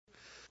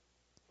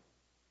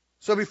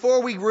So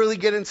before we really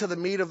get into the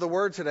meat of the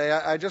word today,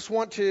 I just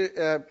want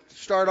to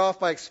start off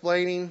by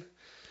explaining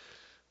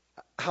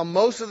how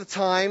most of the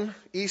time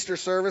Easter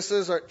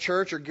services at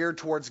church are geared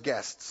towards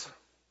guests.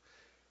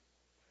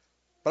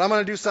 But I'm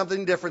going to do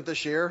something different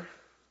this year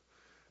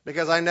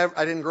because I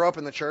didn't grow up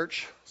in the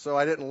church, so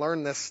I didn't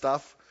learn this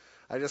stuff.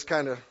 I just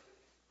kind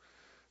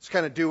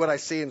of do what I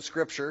see in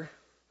Scripture.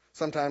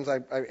 Sometimes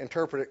I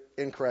interpret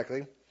it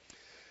incorrectly.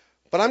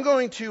 But I'm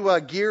going to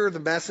gear the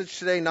message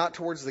today not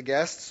towards the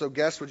guests, so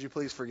guests, would you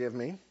please forgive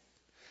me?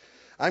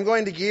 I'm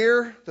going to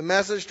gear the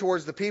message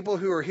towards the people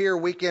who are here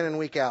week in and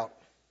week out.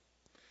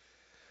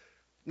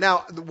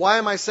 Now, why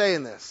am I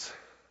saying this?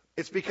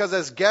 It's because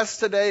as guests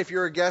today, if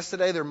you're a guest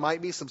today, there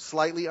might be some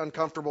slightly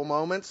uncomfortable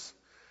moments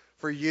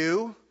for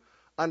you.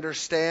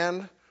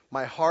 Understand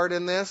my heart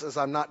in this, as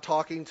I'm not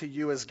talking to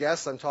you as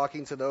guests, I'm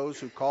talking to those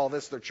who call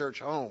this their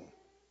church home.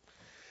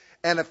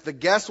 And if the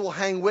guests will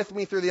hang with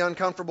me through the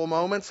uncomfortable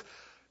moments,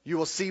 you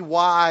will see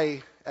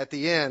why, at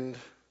the end,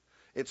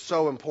 it's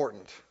so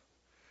important.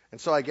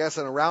 And so I guess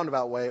in a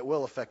roundabout way, it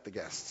will affect the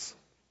guests.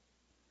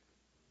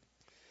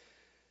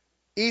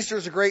 Easter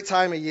is a great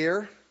time of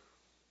year.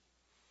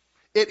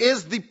 It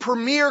is the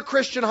premier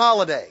Christian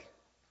holiday.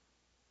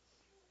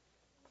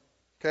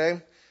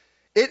 Okay?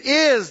 It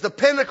is the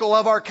pinnacle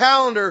of our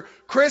calendar.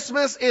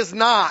 Christmas is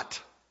not.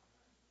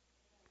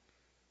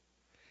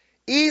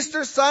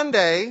 Easter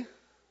Sunday,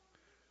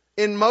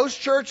 in most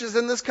churches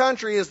in this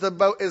country, is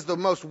the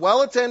most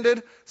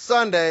well-attended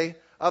Sunday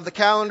of the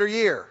calendar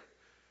year.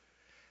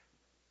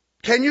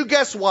 Can you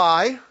guess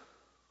why?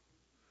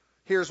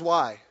 Here's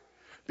why.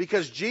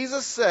 Because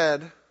Jesus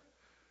said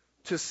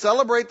to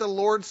celebrate the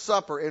Lord's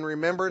Supper in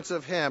remembrance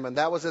of Him, and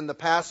that was in the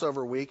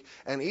Passover week,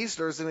 and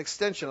Easter is an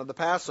extension of the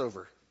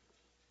Passover.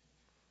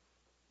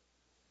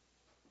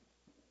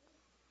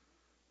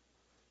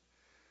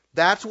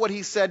 That's what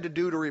He said to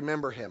do to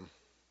remember Him.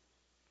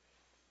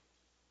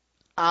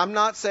 I'm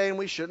not saying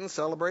we shouldn't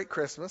celebrate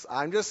Christmas.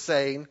 I'm just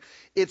saying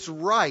it's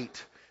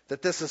right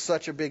that this is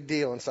such a big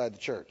deal inside the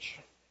church.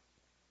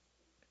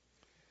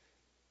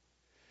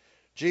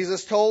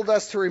 Jesus told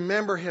us to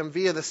remember Him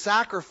via the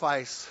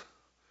sacrifice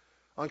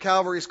on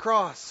Calvary's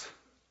cross.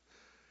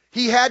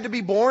 He had to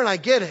be born, I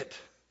get it.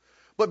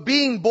 But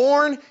being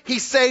born, He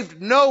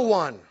saved no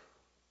one.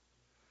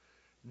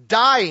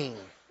 Dying,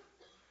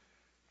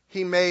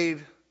 He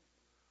made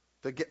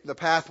the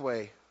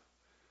pathway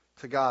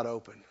to God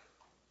open.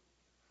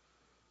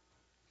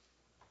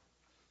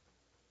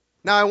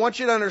 Now, I want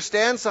you to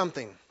understand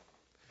something.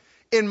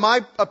 In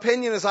my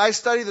opinion, as I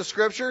study the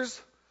Scriptures,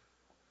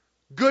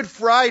 Good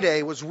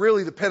Friday was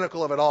really the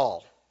pinnacle of it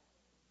all.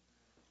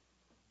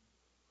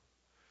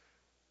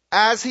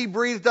 As He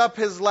breathed up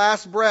His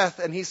last breath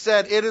and He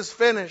said, "It is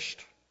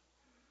finished."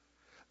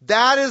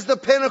 That is the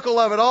pinnacle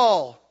of it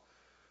all.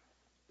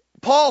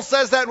 Paul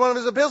says that in one of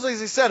his epistles.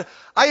 He said,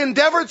 "I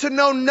endeavored to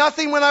know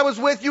nothing when I was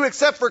with you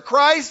except for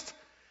Christ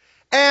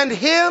and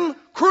Him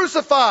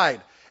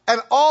crucified."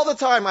 And all the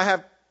time I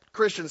have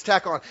Christians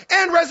tack on,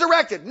 "and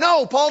resurrected."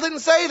 No, Paul didn't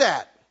say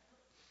that.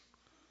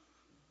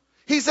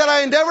 He said,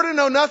 "I endeavor to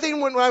know nothing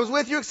when I was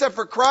with you except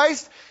for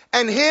Christ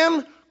and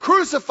Him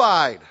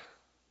crucified."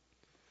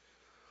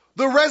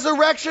 The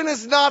resurrection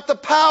is not the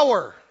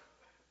power.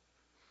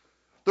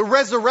 The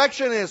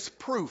resurrection is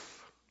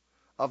proof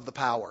of the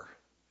power.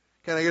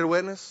 Can I get a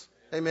witness?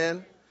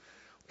 Amen.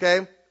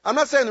 Okay. I'm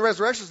not saying the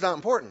resurrection is not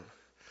important.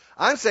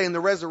 I'm saying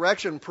the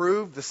resurrection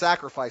proved the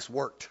sacrifice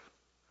worked.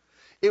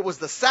 It was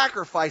the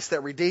sacrifice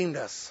that redeemed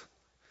us.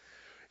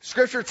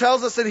 Scripture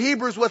tells us in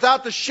Hebrews,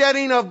 without the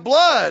shedding of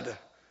blood,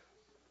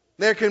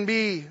 there can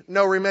be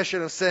no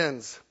remission of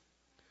sins.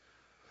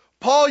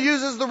 Paul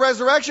uses the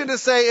resurrection to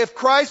say, if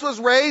Christ was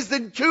raised,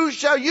 then too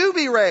shall you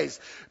be raised.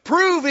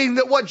 Proving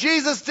that what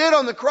Jesus did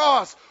on the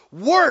cross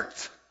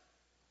worked.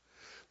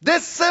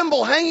 This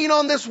symbol hanging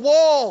on this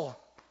wall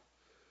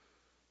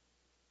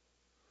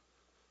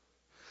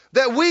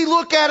that we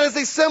look at as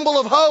a symbol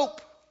of hope,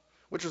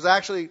 which was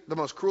actually the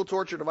most cruel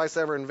torture device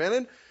ever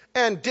invented,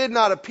 and did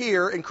not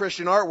appear in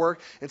Christian artwork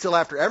until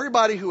after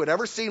everybody who had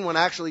ever seen one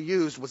actually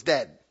used was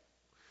dead.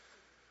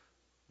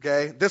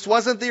 Okay? This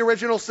wasn't the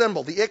original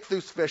symbol. The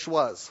ichthus fish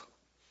was.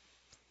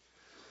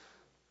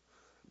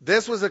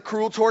 This was a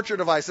cruel torture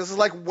device. This is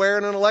like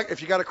wearing an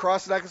if you got a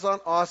cross necklace on,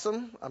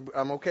 awesome.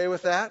 I'm okay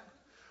with that.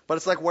 But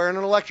it's like wearing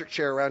an electric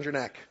chair around your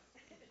neck.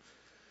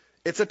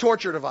 It's a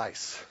torture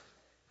device.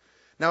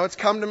 Now it's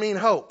come to mean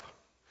hope.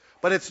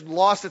 But it's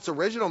lost its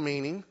original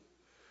meaning.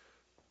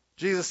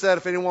 Jesus said,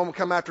 if anyone will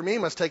come after me, he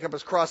must take up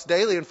his cross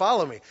daily and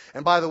follow me.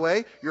 And by the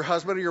way, your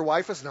husband or your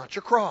wife is not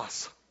your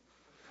cross.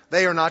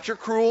 They are not your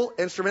cruel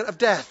instrument of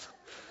death.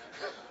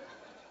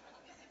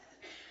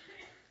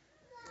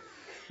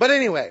 But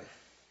anyway,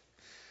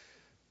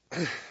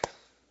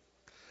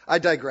 I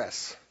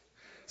digress.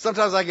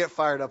 Sometimes I get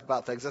fired up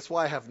about things. That's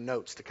why I have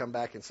notes to come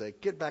back and say,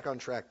 get back on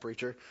track,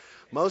 preacher.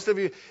 Most of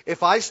you,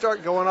 if I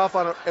start going off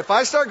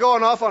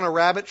on a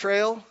rabbit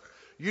trail,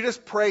 you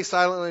just pray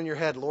silently in your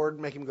head, Lord,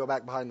 make him go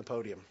back behind the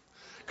podium.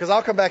 Because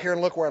I'll come back here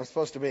and look where I'm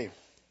supposed to be.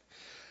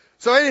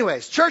 So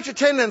anyways, church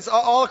attendance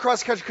all across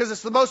the country, because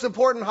it's the most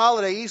important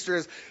holiday, Easter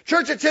is,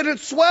 church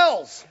attendance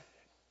swells.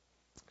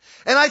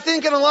 And I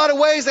think in a lot of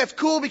ways that's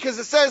cool because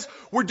it says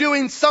we're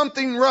doing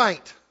something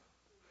right.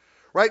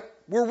 Right?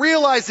 We're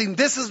realizing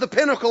this is the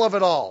pinnacle of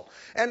it all.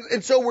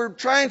 And so we're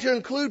trying to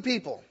include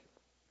people.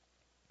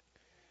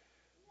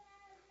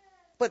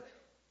 But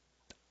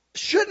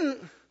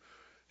shouldn't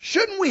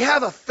we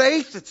have a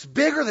faith that's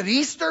bigger than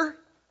Easter?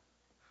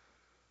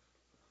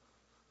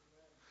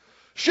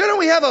 Shouldn't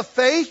we have a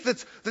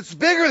faith that's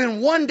bigger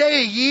than one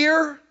day a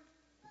year?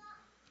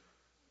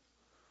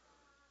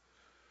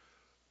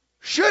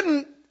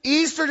 Shouldn't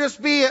Easter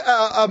just be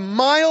a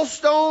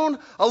milestone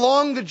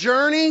along the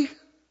journey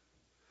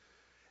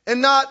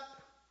and not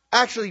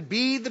actually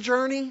be the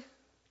journey?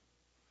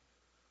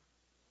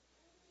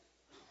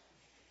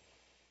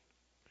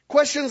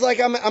 Questions like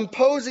I'm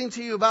posing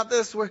to you about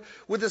this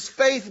with this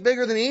faith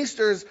bigger than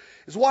Easter is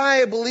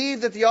why I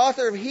believe that the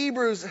author of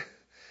Hebrews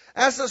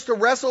asks us to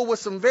wrestle with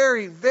some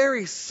very,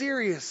 very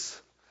serious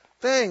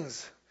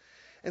things.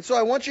 And so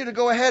I want you to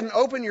go ahead and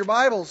open your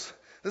Bibles.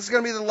 This is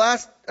going to be the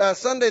last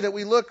Sunday that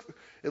we look,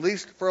 at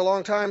least for a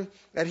long time,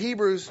 at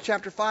Hebrews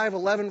chapter 5,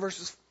 11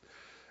 verses,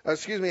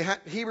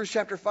 Hebrews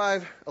chapter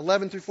 5,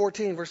 11 through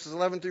 14, verses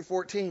 11 through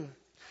 14.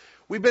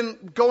 We've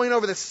been going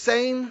over the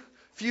same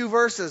few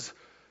verses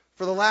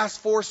for the last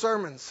 4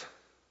 sermons.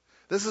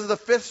 This is the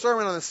 5th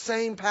sermon on the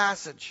same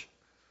passage.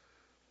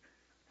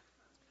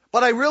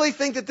 But I really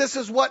think,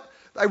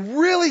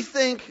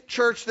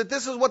 church, that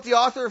this is what the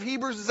author of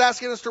Hebrews is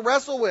asking us to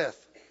wrestle with.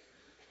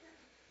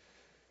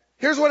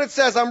 Here's what it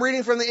says. I'm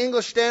reading from the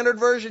English Standard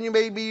Version. You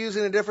may be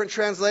using a different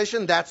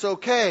translation. That's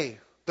okay.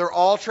 They're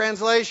all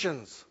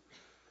translations,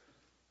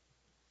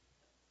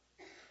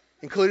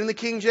 including the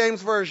King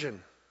James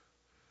Version.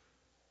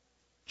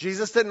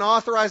 Jesus didn't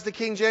authorize the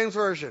King James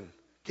Version.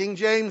 King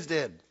James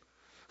did.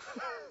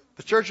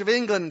 The Church of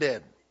England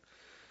did.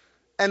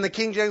 And the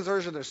King James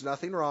Version, there's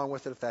nothing wrong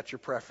with it if that's your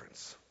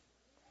preference.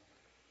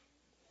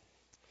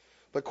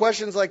 But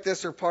questions like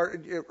this are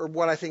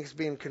what I think is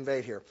being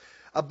conveyed here.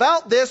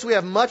 About this, we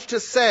have much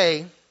to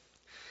say,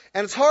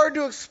 and it's hard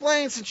to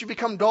explain since you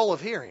become dull of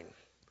hearing.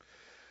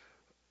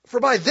 For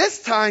by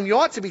this time, you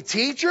ought to be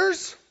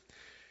teachers.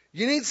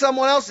 You need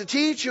someone else to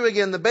teach you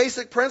again the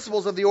basic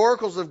principles of the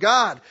oracles of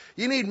God.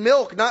 You need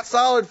milk, not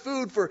solid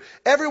food, for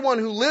everyone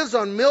who lives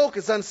on milk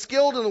is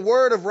unskilled in the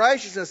word of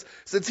righteousness,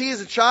 since he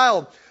is a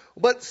child.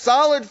 But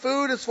solid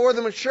food is for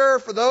the mature,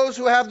 for those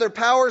who have their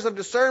powers of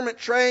discernment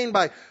trained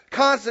by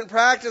constant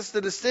practice to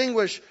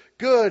distinguish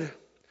good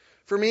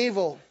from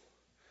evil.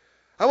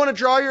 I want to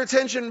draw your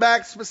attention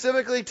back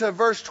specifically to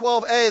verse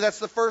 12a. That's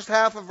the first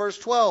half of verse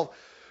 12.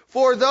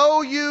 For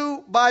though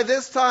you by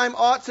this time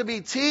ought to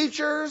be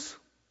teachers,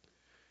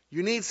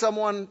 you need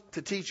someone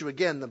to teach you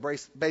again the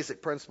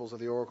basic principles of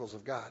the oracles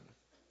of God.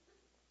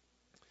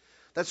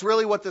 That's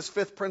really what this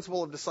 5th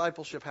principle of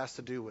discipleship has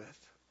to do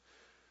with.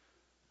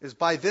 Is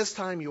by this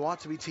time you ought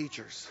to be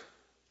teachers.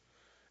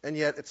 And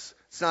yet it's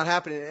not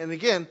happening. And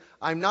again,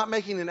 I'm not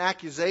making an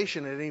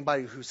accusation at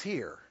anybody who's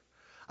here.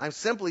 I'm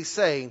simply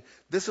saying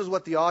this is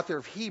what the author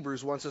of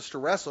Hebrews wants us to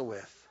wrestle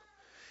with.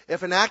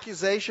 If an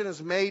accusation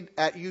is made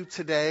at you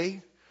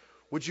today,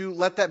 would you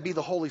let that be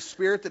the Holy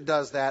Spirit that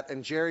does that,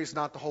 and Jerry's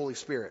not the Holy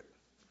Spirit?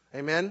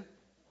 Amen?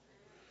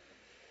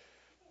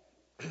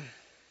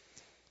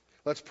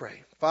 Let's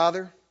pray.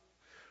 Father,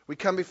 we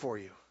come before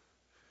you.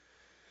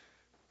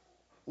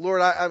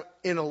 Lord,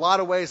 in a lot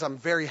of ways, I'm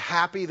very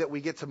happy that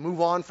we get to move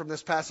on from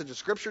this passage of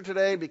Scripture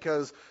today,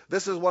 because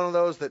this is one of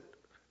those that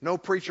no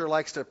preacher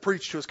likes to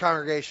preach to his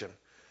congregation.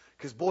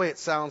 Because, boy, it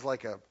sounds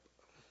like a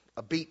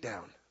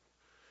beatdown.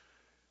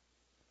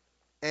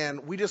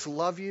 And we just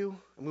love you,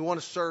 and we want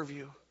to serve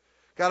you.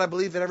 God, I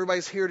believe that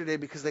everybody's here today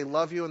because they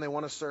love you and they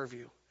want to serve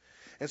you.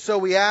 And so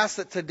we ask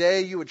that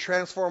today you would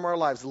transform our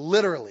lives,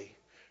 literally.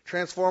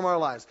 Transform our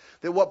lives.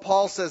 That what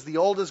Paul says, the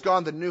old is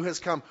gone, the new has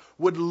come,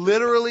 would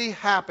literally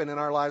happen in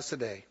our lives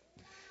today.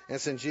 And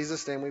it's in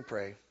Jesus' name we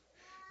pray.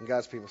 And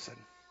God's people said,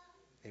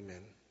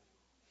 amen.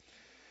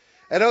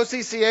 At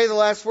OCCA, the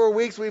last 4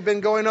 weeks, we've been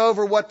going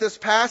over what this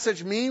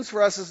passage means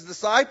for us as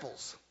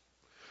disciples.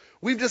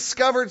 We've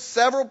discovered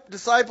several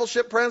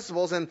discipleship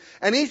principles, and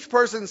each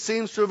person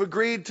seems to have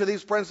agreed to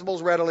these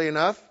principles readily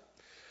enough.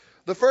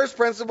 The first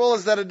principle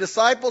is that a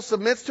disciple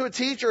submits to a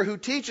teacher who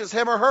teaches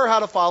him or her how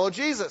to follow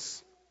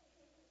Jesus.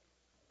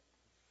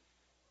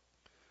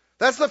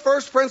 That's the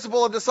first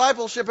principle of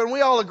discipleship, and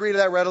we all agree to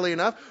that readily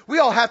enough. We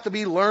all have to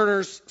be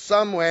learners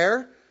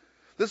somewhere.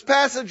 This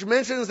passage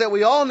mentions that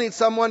we all need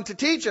someone to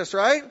teach us,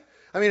 right?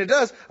 I mean, it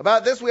does.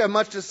 About this, we have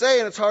much to say,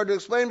 and it's hard to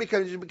explain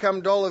because you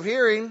become dull of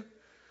hearing.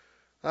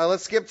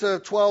 Let's skip to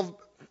 12.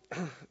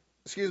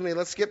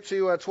 Let's skip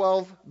to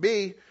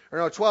 12b, or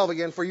no, 12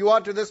 again. For you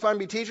ought to this time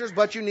be teachers,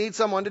 but you need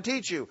someone to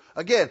teach you.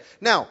 Again.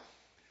 Now,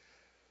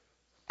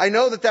 I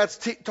know that that's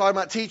talking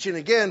about teaching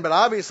again, but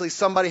obviously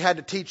somebody had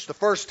to teach the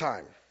first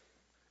time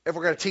if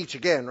we're going to teach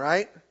again,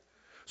 right?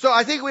 So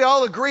I think we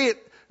all agree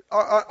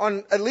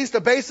on at least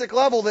a basic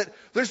level that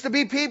there's to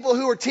be people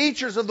who are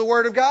teachers of the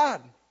Word of God.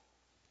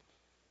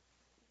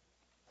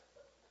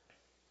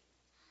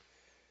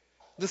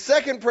 the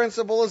second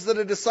principle is that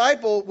a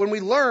disciple, when we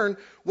learn,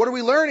 what are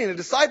we learning? A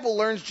disciple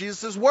learns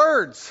Jesus'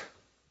 words.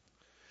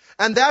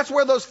 And that's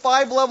where those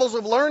 5 levels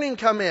of learning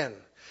come in.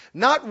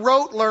 Not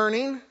rote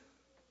learning,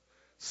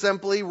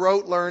 simply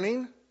rote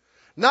learning.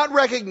 Not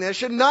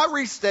recognition, not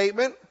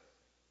restatement,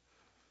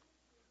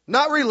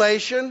 not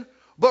relation,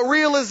 but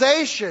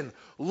realization.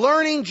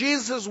 Learning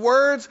Jesus'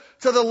 words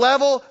to the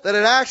level that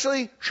it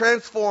actually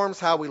transforms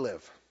how we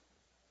live.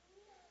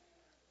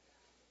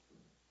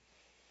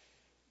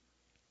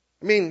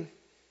 I mean,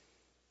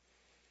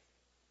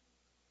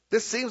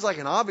 this seems like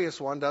an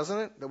obvious one, doesn't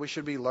it? That we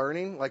should be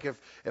learning. Like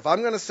if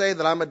I'm going to say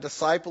that I'm a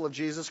disciple of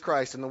Jesus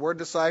Christ, and the word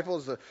disciple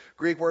is the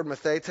Greek word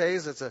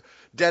mathetes, it's a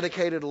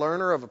dedicated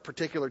learner of a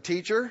particular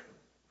teacher.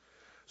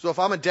 So if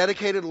I'm a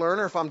dedicated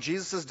learner, if I'm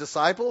Jesus'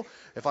 disciple,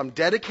 if I'm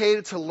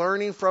dedicated to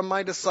learning from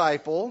my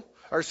disciple,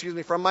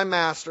 from my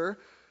master,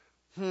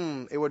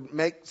 it would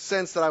make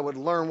sense that I would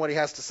learn what he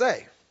has to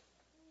say.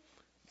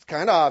 It's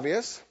kind of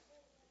obvious.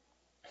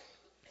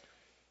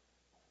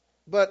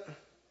 But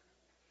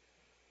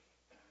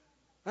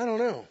I don't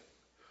know.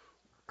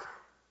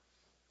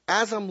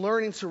 As I'm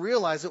learning to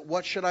realize it,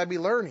 what should I be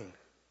learning?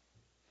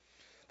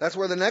 That's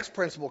where the next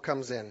principle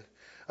comes in.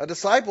 A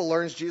disciple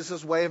learns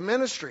Jesus' way of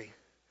ministry.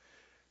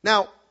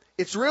 Now,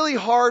 it's really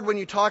hard when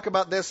you talk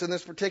about this in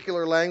this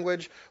particular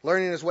language,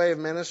 learning his way of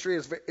ministry.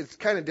 It's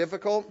kind of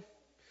difficult.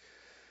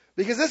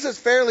 Because this is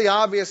fairly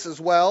obvious as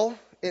well,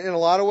 in a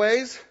lot of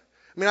ways.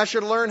 I mean, I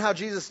should learn how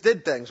Jesus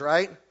did things,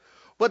 right?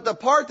 But the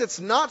part that's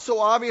not so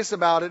obvious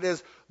about it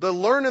is the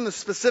learning the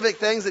specific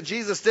things that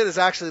Jesus did is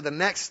actually the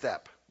next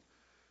step.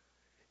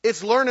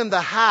 It's learning the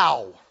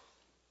how,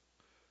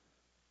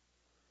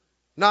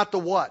 not the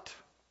what.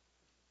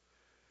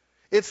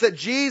 It's that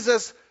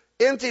Jesus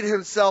emptied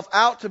himself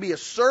out to be a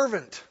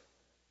servant.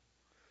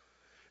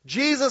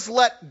 Jesus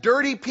let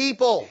dirty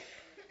people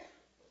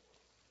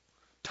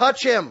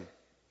touch him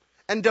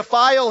and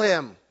defile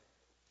him.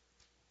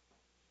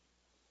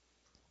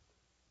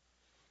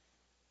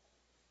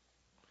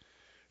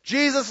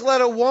 Jesus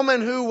let a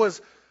woman who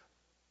was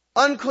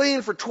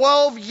unclean for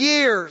 12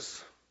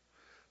 years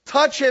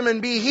touch him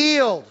and be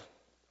healed.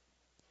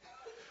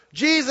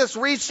 Jesus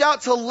reached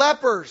out to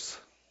lepers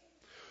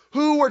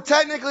who were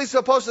technically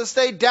supposed to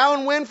stay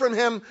downwind from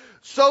him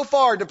so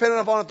far, depending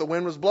upon if the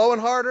wind was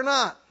blowing hard or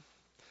not,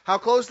 how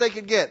close they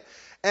could get.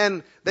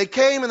 And they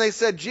came and they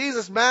said,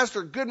 Jesus,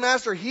 Master, good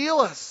Master, heal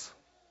us.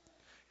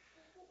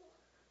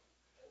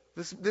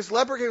 This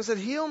leper came and said,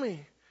 heal me.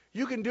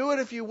 You can do it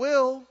if you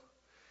will.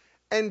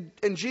 And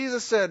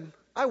Jesus said,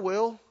 I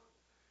will.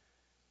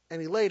 And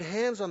he laid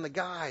hands on the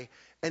guy.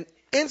 And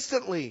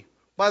instantly,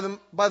 by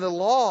the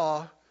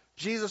law,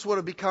 Jesus would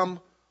have become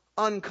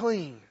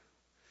unclean.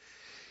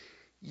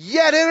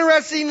 Yet,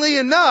 interestingly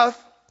enough,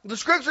 the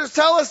scriptures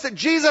tell us that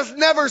Jesus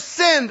never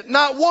sinned,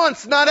 not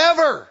once, not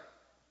ever.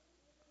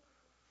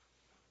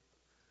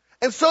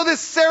 And so this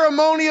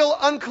ceremonial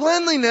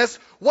uncleanliness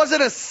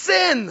wasn't a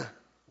sin.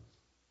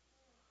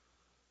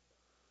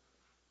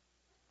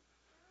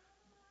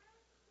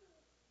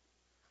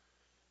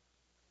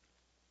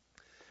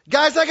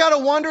 Guys, I gotta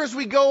wonder as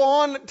we go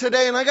on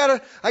today, and I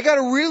gotta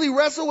really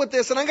wrestle with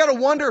this, and I gotta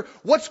wonder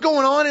what's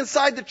going on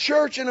inside the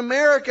church in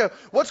America.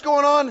 What's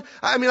going on?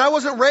 I mean, I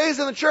wasn't raised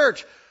in the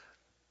church.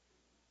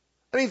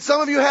 I mean, some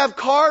of you have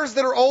cars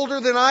that are older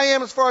than I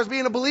am as far as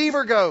being a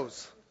believer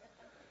goes.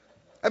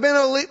 I've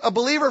been a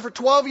believer for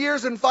 12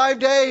 years and 5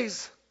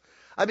 days.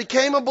 I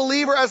became a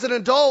believer as an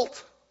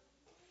adult.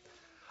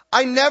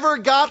 I never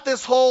got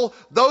this whole,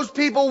 those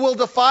people will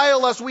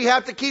defile us, we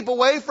have to keep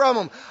away from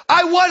them.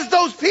 I was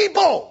those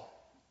people.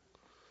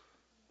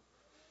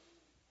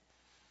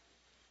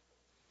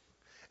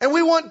 And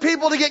we want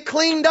people to get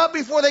cleaned up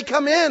before they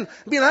come in.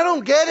 I mean, I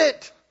don't get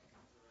it.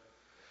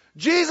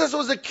 Jesus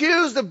was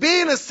accused of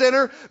being a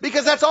sinner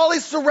because that's all he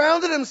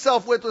surrounded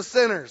himself with was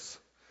sinners.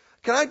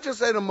 Can I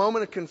just, in a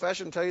moment of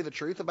confession, tell you the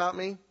truth about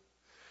me?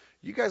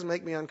 You guys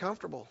make me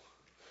uncomfortable.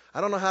 I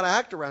don't know how to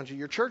act around you.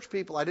 You're church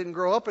people. I didn't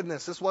grow up in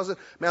this.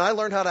 I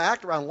learned how to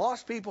act around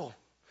lost people.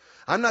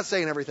 I'm not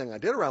saying everything I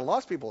did around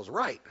lost people is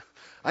right.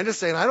 I'm just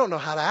saying I don't know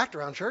how to act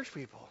around church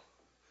people.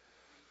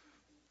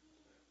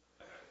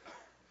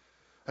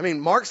 I mean,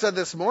 Mark said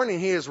this morning,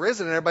 he is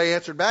risen, and everybody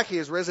answered back, he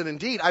is risen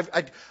indeed.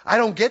 I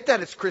don't get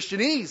that. It's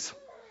Christianese.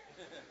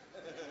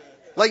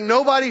 Like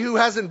nobody who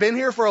hasn't been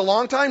here for a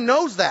long time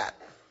knows that.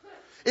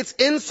 It's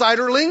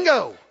insider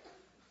lingo.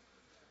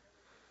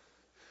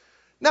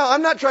 Now,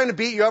 I'm not trying to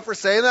beat you up for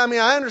saying that. I mean,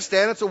 I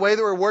understand it's a way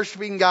that we're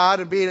worshiping God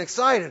and being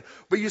excited.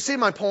 But you see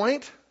my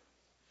point?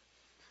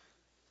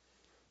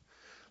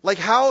 Like,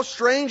 how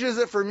strange is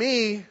it for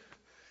me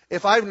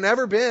if I've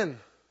never been?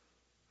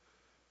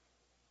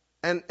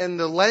 And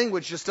the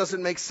language just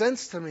doesn't make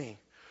sense to me.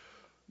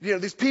 You know,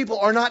 these people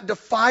are not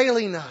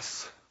defiling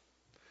us.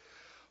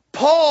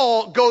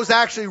 Paul goes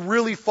actually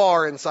really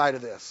far inside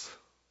of this.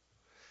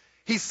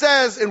 He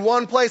says in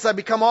one place, I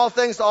become all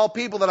things to all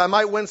people that I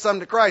might win some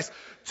to Christ.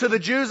 To the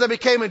Jews, I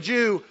became a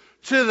Jew.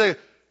 To the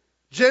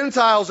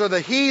Gentiles or the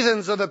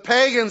heathens or the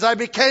pagans. I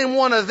became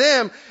one of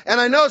them. And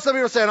I know some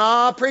people are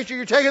saying, preacher,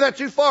 you're taking that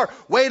too far.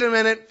 Wait a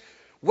minute.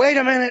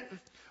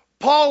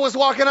 Paul was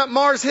walking up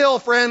Mars Hill,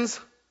 friends.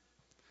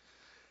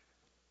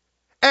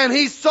 And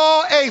he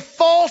saw a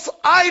false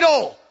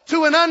idol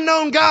to an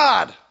unknown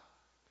God.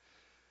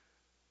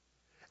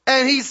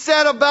 And he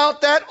said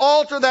about that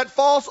altar, that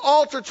false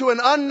altar to an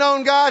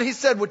unknown God, he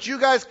said, what you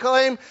guys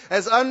claim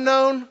as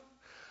unknown,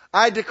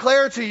 I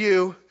declare to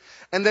you.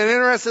 And then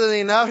interestingly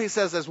enough, he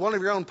says, as one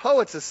of your own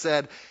poets has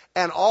said,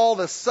 and all of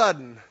a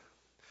sudden,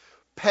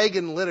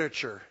 pagan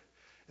literature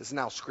is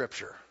now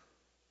scripture.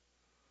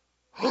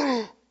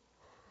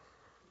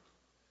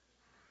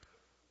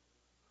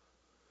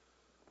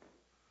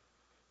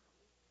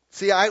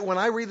 See, when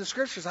I read the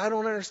scriptures, I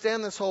don't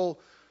understand this whole,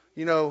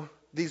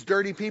 these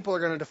dirty people are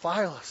going to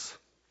defile us.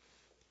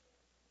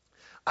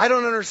 I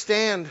don't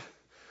understand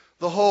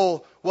the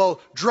whole,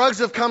 drugs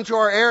have come to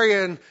our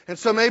area and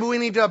so maybe we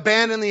need to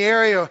abandon the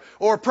area,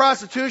 or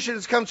prostitution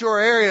has come to our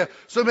area,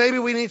 so maybe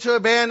we need to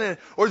abandon it,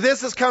 or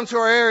this has come to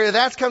our area,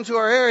 that's come to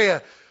our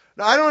area.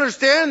 Now, I don't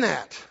understand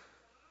that.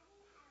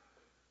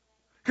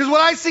 Because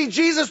what I see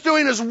Jesus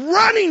doing is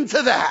running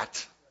to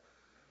that.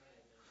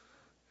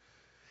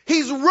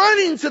 He's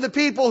running to the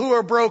people who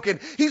are broken.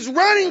 He's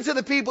running to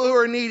the people who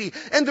are needy.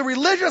 And the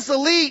religious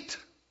elite,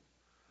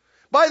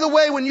 by the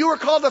way, when you were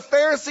called a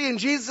Pharisee in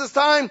Jesus'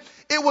 time,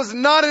 it was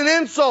not an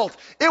insult.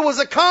 It was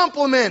a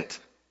compliment.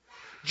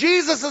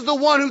 Jesus is the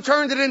one who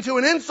turned it into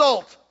an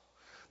insult.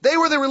 They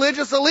were the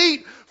religious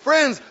elite.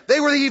 Friends, they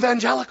were the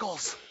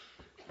evangelicals.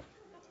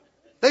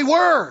 They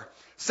were.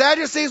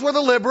 Sadducees were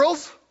the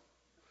liberals.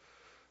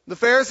 The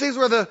Pharisees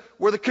were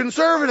the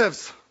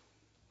conservatives.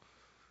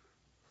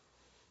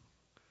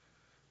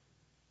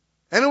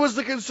 And it was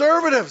the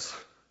conservatives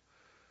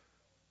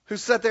who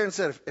sat there and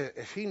said,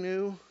 if he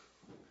knew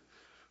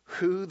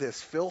who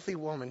this filthy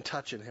woman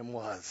touching him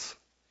was,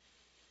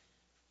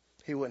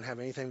 he wouldn't have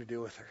anything to do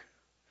with her.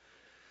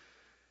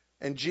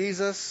 And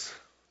Jesus,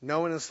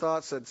 knowing his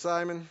thoughts, said,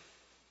 Simon,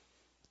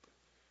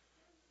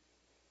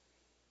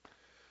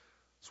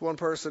 this one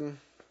person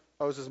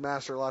owes his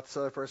master a lot, this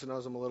other person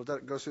owes him a little,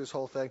 goes through this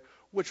whole thing.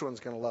 Which one's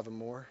going to love him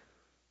more?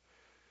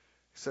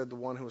 He said, the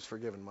one who was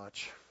forgiven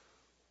much.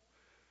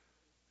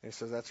 And he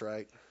says, that's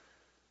right.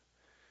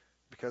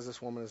 Because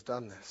this woman has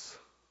done this.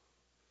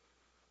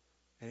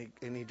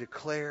 And he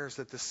declares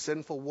that this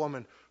sinful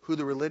woman, who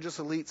the religious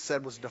elite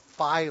said was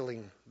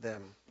defiling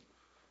them,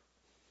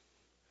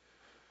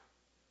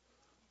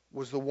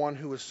 was the one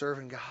who was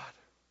serving God,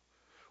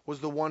 was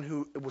the one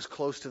who was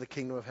close to the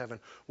kingdom of heaven,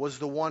 was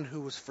the one who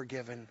was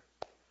forgiven.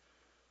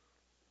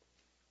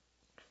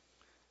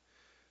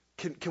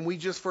 Can we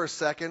just for a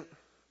second,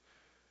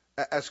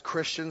 as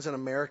Christians in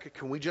America,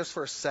 can we just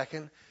for a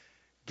second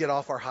get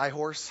off our high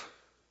horse?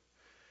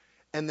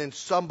 And then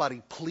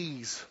somebody,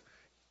 please,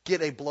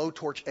 get a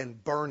blowtorch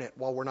and burn it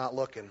while we're not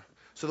looking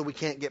so that we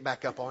can't get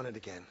back up on it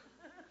again.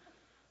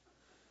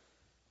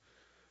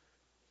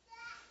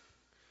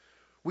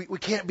 We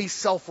can't be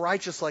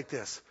self-righteous like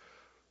this.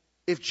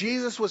 If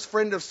Jesus was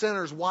friend of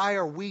sinners, why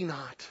are we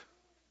not?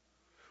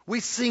 We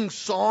sing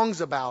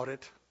songs about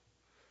it.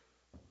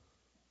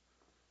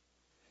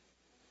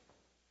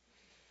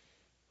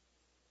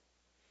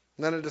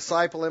 And then a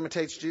disciple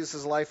imitates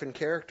Jesus' life and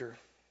character.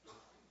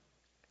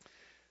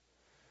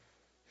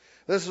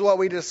 This is what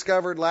we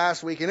discovered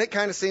last week, and it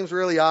kind of seems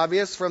really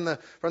obvious from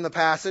the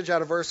passage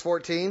out of verse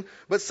 14.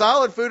 But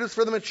solid food is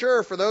for the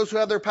mature, for those who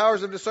have their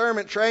powers of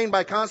discernment trained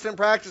by constant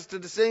practice to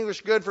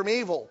distinguish good from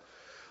evil.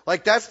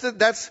 Like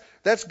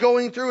that's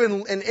going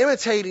through and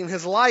imitating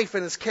his life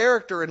and his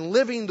character and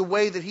living the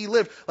way that he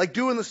lived, like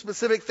doing the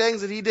specific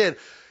things that he did.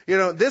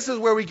 This is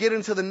where we get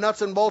into the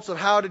nuts and bolts of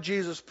how did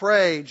Jesus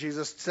pray.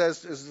 Jesus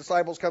says, his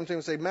disciples come to him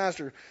and say,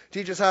 Master,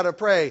 teach us how to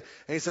pray.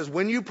 And he says,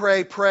 when you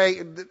pray,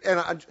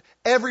 and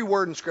every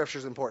word in Scripture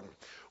is important.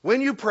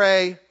 When you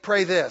pray,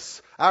 pray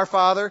this. Our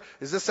Father,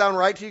 does this sound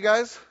right to you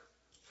guys?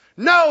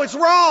 No, it's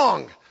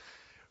wrong.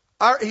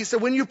 He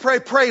said, when you pray,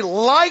 pray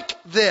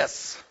like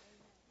this.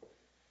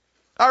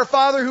 Our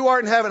Father who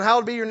art in heaven,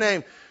 hallowed be your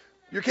name.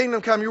 Your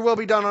kingdom come, your will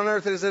be done on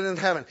earth as it is in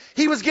heaven.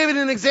 He was giving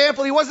an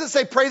example. He wasn't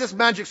say pray this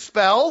magic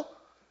spell.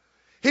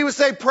 He would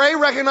say pray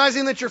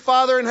recognizing that your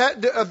Father in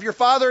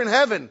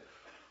heaven,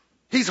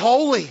 He's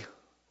holy.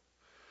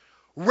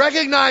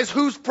 Recognize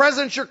whose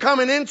presence you're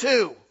coming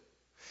into.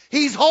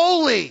 He's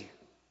holy.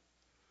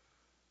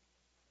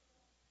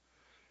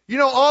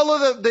 All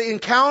of the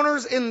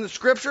encounters in the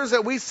Scriptures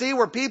that we see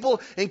where people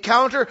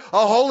encounter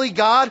a holy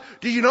God,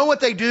 do you know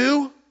what they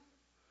do?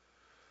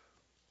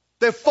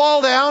 They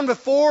fall down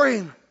before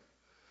Him.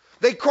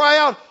 They cry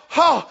out,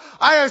 oh,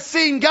 I have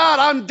seen God,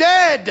 I'm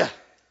dead.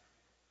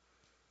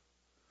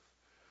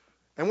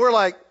 And we're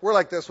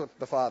like this with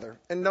the Father.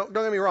 And don't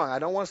get me wrong, I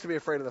don't want us to be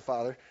afraid of the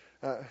Father.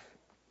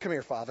 Come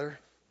here, Father.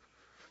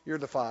 You're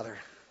the Father.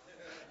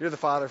 You're the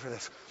Father for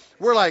this.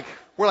 We're like,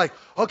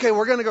 okay,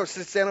 we're going to go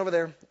stand over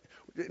there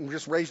and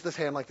just raise this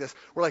hand like this.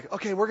 We're like,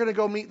 okay, we're going to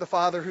go meet the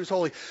Father who's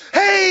holy.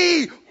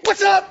 Hey,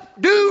 what's up,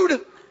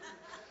 dude?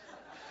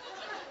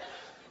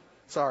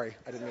 Sorry,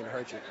 I didn't mean to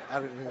hurt you. I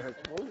didn't mean to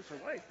hurt you.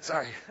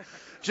 Sorry.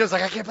 Jen's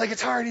like, I can't play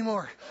guitar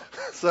anymore.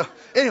 So,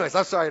 anyways,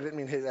 I'm sorry, I didn't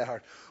mean to hit it that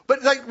hard.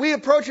 But like, we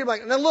approach him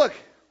like, now look,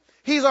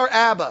 he's our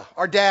Abba,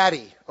 our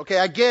daddy. Okay,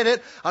 I get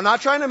it. I'm not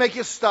trying to make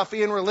you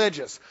stuffy and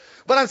religious.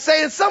 But I'm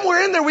saying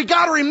somewhere in there, we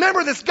got to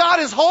remember this God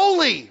is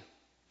holy.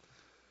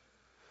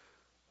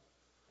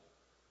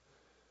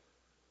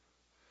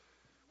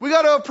 We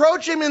got to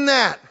approach him in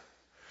that.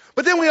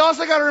 But then we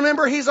also got to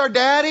remember he's our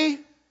daddy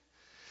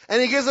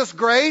and he gives us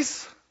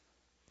grace.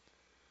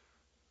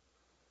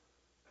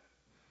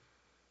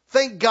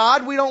 Thank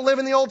God we don't live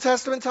in the Old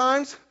Testament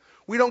times.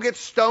 We don't get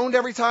stoned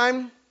every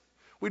time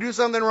we do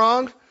something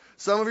wrong.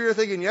 Some of you are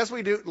thinking, yes,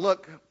 we do.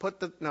 Look,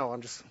 no,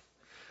 I'm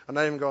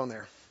not even going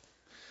there.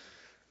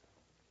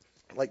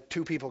 Like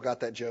 2 people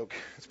got that joke.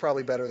 It's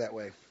probably better that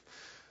way.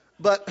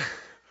 But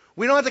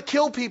we don't have to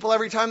kill people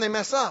every time they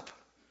mess up.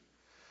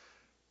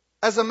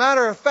 As a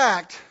matter of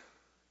fact,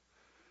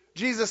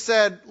 Jesus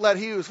said, let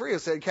he who is free,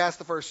 said, cast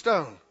the first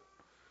stone.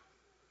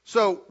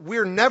 So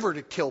we're never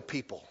to kill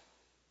people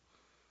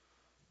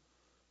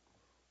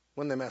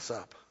when they mess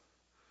up.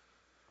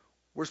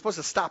 We're supposed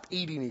to stop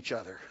eating each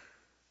other.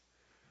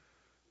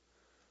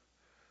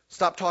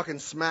 Stop talking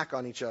smack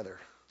on each other,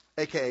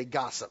 aka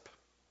gossip.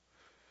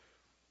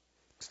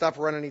 Stop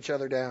running each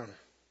other down.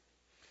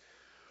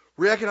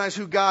 Recognize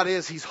who God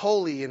is. He's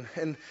holy.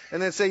 And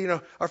then say,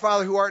 our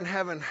Father who art in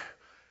heaven,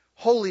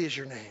 holy is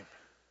your name.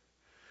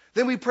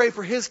 Then we pray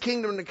for his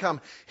kingdom to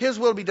come. His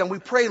will be done. We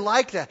pray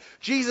like that.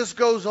 Jesus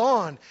goes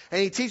on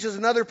and he teaches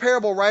another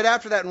parable right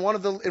after that in one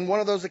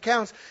of those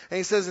accounts. And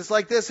he says it's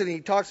like this. And he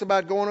talks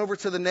about going over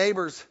to the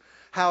neighbor's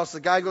house. The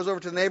guy goes over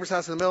to the neighbor's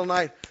house in the middle of the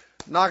night,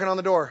 knocking on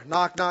the door.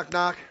 Knock, knock,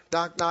 knock,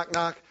 knock, knock,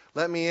 knock.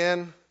 Let me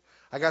in.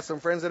 I got some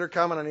friends that are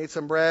coming. I need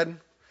some bread.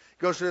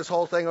 Goes through this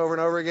whole thing over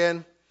and over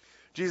again.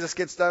 Jesus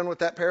gets done with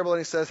that parable and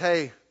he says,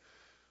 hey,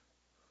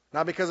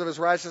 not because of his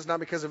righteousness,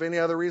 not because of any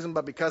other reason,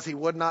 but because he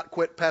would not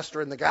quit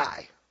pestering the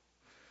guy.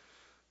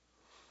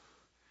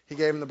 He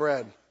gave him the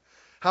bread.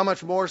 How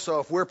much more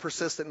so if we're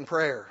persistent in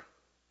prayer?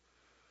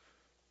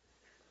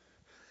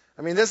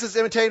 I mean, this is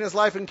imitating his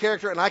life and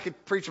character, and I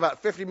could preach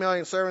about 50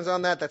 million sermons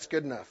on that. That's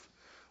good enough.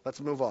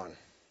 Let's move on.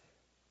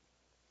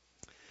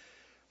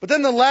 But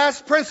then the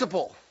last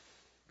principle,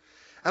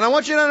 and I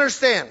want you to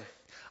understand,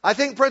 I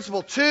think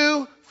principle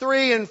 2,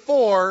 3, and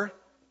 4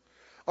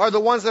 are the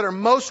ones that are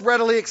most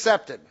readily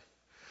accepted.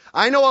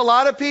 I know a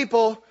lot of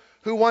people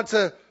who want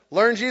to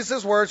learn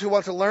Jesus' words, who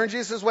want to learn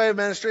Jesus' way of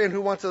ministry, and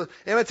who want to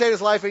imitate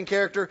his life and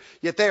character,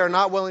 yet they are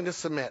not willing to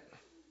submit.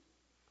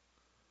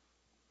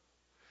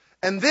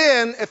 And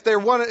then, if they're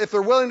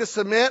willing to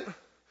submit,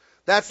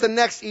 that's the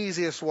next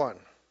easiest one.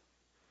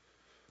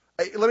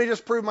 Let me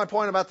just prove my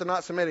point about the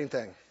not submitting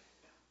thing.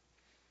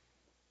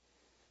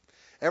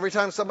 Every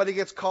time somebody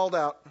gets called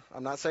out,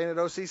 I'm not saying at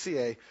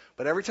OCCA,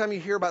 but every time you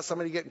hear about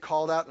somebody getting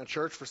called out in a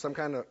church for some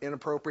kind of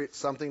inappropriate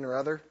something or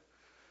other,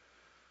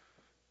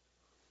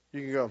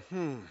 you can go,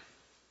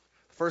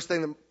 First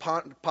thing that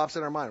pops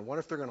in our mind, what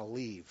if they're going to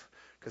leave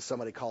because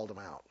somebody called them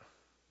out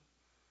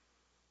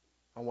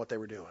on what they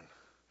were doing?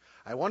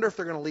 I wonder if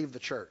they're going to leave the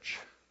church.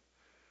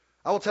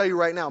 I will tell you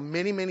right now,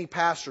 many, many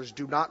pastors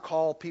do not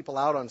call people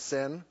out on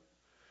sin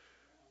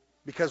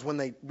because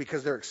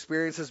their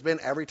experience has been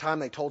every time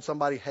they told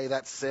somebody, hey,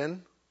 that's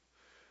sin,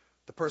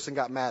 the person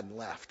got mad and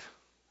left.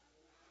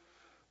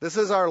 This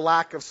is our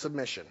lack of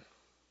submission.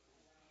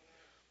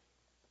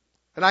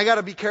 And I got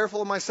to be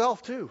careful of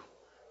myself too.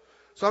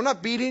 So I'm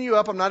not beating you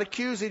up. I'm not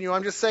accusing you.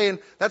 I'm just saying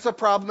that's a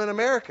problem in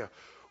America.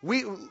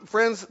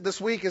 Friends, this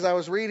week as I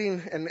was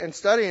reading and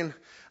studying,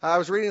 I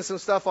was reading some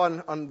stuff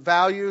on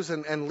values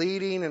and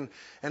leading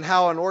and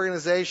how a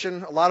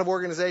lot of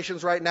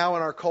organizations right now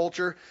in our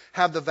culture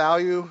have the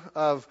value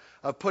of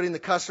putting the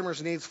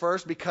customer's needs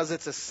first because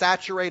it's a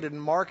saturated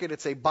market.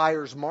 It's a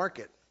buyer's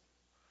market.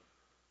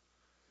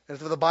 And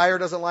if the buyer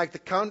doesn't like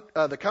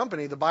the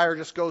company, the buyer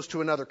just goes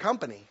to another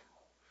company.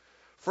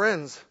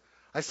 Friends,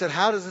 I said,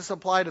 how does this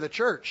apply to the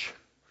church?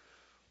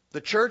 The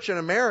church in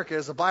America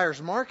is a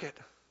buyer's market.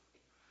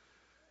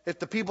 If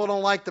the people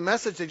don't like the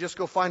message, they just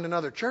go find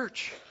another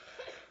church.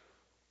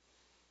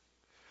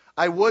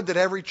 I would that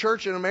every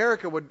church in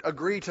America would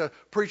agree to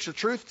preach the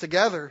truth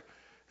together,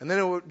 and then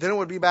it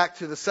would be back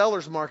to the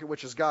seller's market,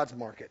 which is God's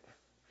market.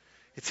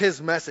 It's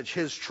his message,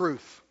 his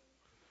truth.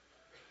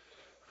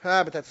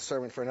 But that's a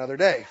sermon for another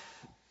day.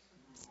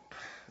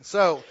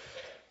 So,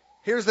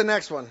 here's the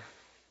next one.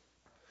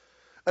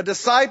 A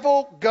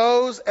disciple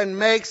goes and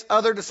makes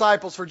other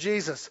disciples for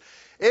Jesus.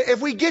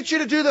 If we get you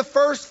to do the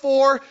first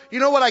 4, you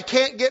know what I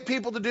can't get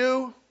people to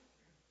do?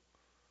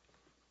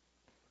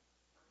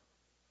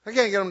 I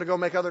can't get them to go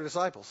make other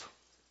disciples.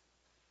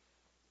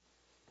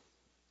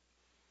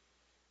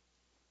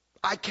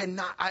 I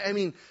cannot.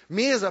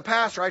 Me as a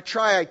pastor, I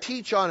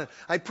teach on it,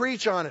 I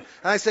preach on it,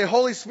 and I say,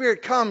 Holy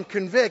Spirit, come,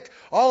 convict,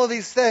 all of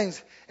these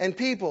things, and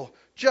people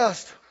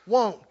just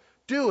won't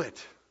do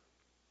it.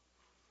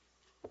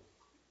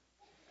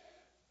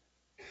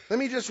 Let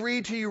me just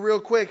read to you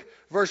real quick,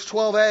 verse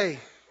 12a.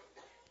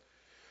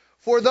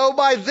 For though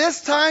by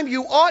this time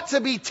you ought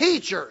to be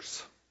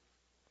teachers,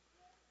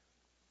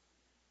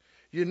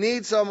 you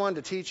need someone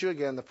to teach you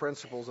again the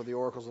principles of the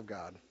oracles of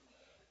God.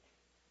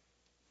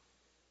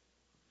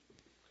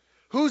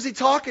 Who's he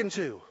talking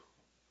to?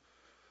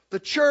 The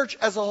church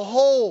as a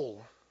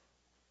whole.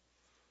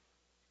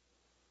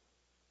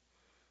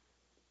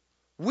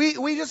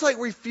 We just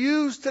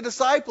refuse to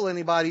disciple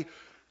anybody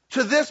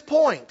to this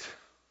point.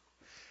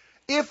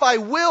 If I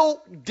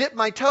will dip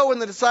my toe in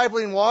the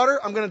discipling water,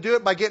 I'm going to do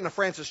it by getting a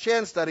Francis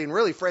Chan study. And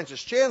really,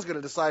 Francis Chan's going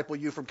to disciple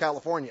you from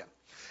California.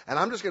 And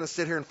I'm just going to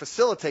sit here and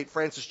facilitate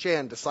Francis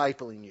Chan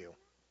discipling you.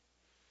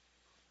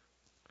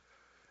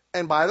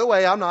 And by the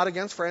way, I'm not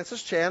against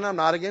Francis Chan. I'm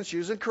not against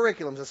using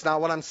curriculums. That's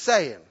not what I'm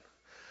saying.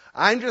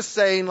 I'm just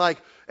saying,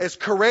 as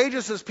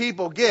courageous as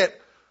people get,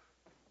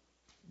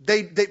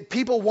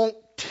 people won't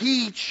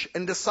teach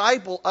and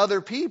disciple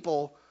other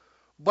people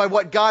by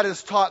what God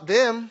has taught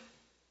them.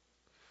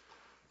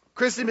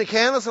 Christy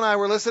McCandless and I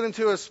were listening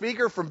to a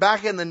speaker from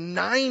back in the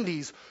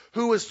 90s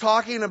who was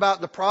talking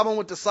about the problem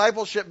with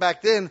discipleship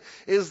back then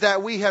is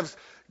that we have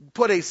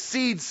put a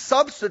seed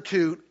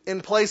substitute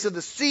in place of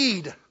the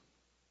seed.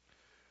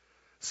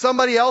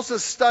 Somebody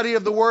else's study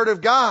of the Word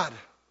of God.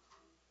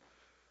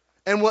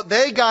 And what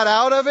they got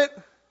out of it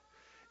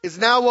is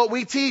now what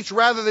we teach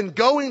rather than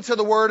going to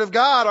the Word of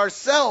God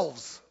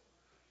ourselves.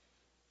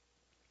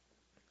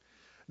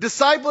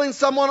 Discipling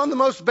someone on the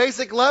most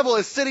basic level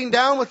is sitting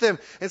down with them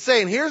and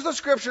saying, here's the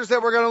scriptures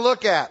that we're going to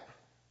look at.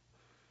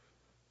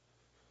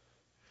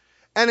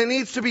 And it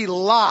needs to be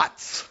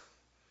lots,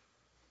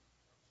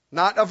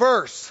 not a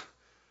verse.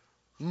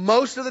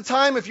 Most of the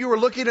time, if you were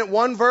looking at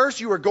one verse,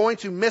 you were going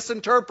to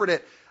misinterpret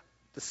it.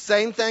 The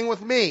same thing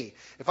with me.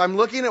 If I'm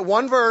looking at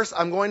one verse,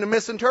 I'm going to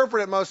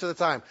misinterpret it most of the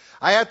time.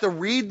 I have to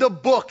read the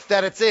book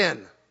that it's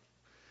in.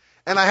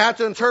 And I have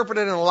to interpret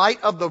it in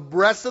light of the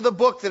rest of the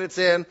book that it's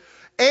in.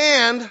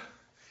 And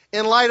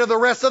in light of the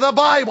rest of the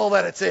Bible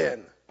that it's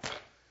in.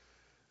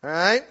 All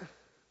right?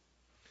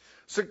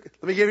 So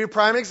let me give you a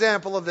prime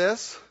example of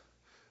this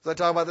as I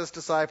talk about this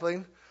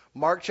discipling.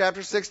 Mark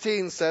chapter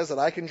 16 says that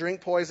I can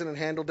drink poison and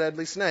handle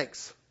deadly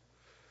snakes.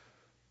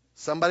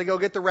 Somebody go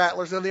get the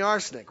rattlers and the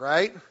arsenic,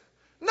 right?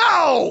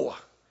 No!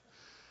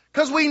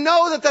 Because we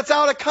know that that's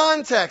out of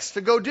context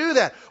to go do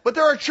that. But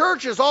there are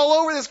churches all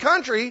over this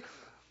country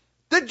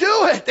that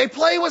do it. They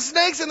play with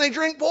snakes and they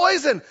drink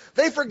poison.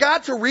 They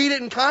forgot to read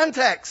it in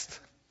context.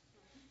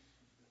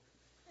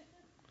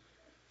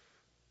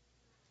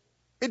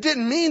 It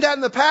didn't mean that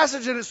in the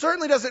passage, and it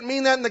certainly doesn't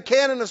mean that in the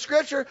canon of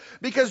Scripture,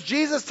 because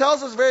Jesus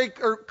tells us very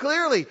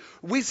clearly.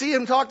 We see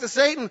him talk to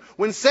Satan.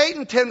 When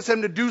Satan tempts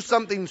him to do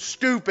something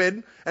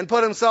stupid and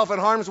put himself in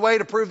harm's way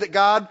to prove that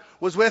God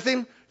was with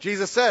him,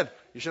 Jesus said,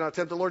 you should not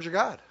tempt the Lord your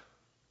God.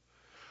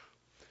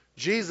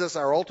 Jesus,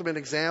 our ultimate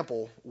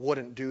example,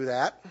 wouldn't do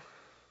that.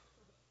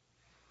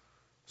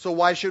 So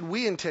why should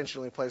we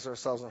intentionally place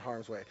ourselves in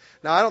harm's way?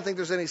 Now, I don't think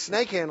there's any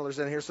snake handlers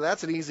in here, so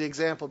that's an easy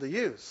example to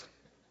use.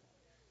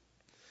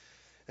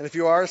 And if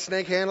you are a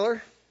snake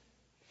handler,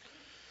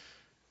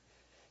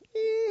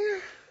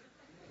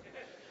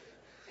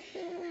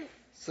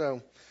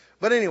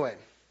 but anyway,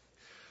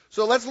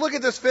 so let's look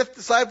at this fifth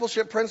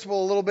discipleship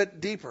principle a little bit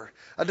deeper.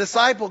 A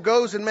disciple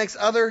goes and makes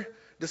other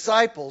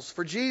disciples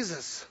for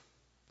Jesus.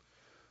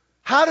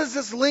 How does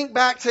this link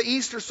back to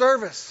Easter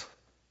service?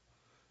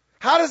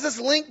 How does this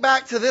link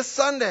back to this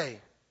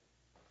Sunday?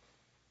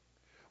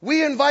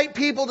 We invite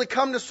people to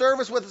come to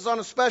service with us on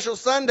a special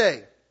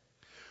Sunday.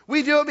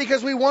 We do it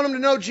because we want them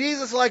to know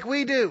Jesus like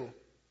we do.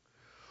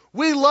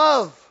 We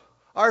love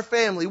our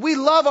family. We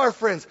love our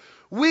friends.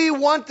 We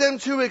want them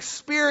to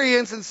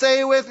experience, and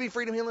say it with me,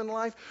 freedom, healing, and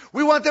life.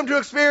 We want them to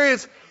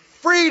experience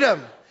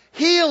freedom,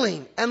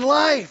 healing, and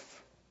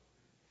life.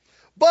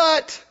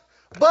 But,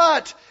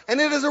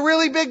 and it is a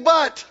really big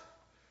but,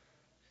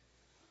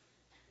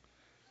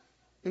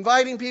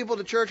 inviting people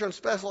to church on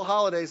special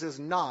holidays is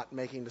not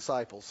making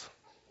disciples.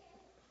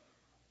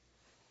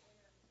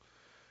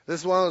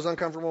 This is one of those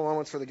uncomfortable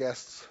moments for the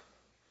guests.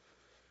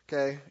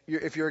 Okay?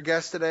 If you're a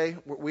guest today,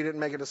 we didn't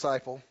make a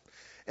disciple.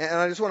 And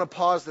I just want to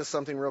pause this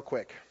something real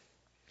quick.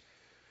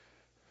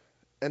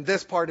 And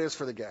this part is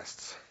for the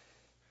guests.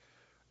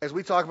 As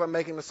we talk about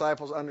making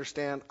disciples,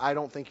 understand, I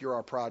don't think you're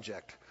our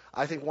project.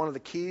 I think one of the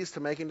keys to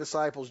making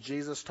disciples,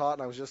 Jesus taught,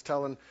 and I was just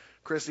telling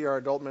Chrissy, our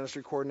adult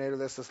ministry coordinator,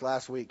 this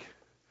last week.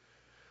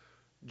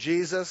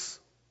 Jesus'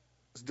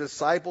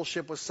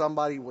 discipleship with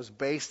somebody was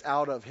based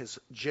out of his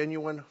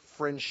genuine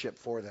friendship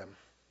for them.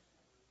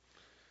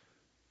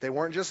 They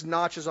weren't just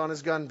notches on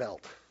his gun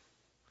belt.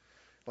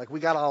 Like,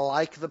 we got to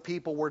like the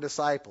people we're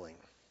discipling.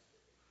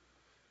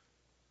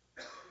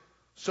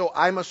 So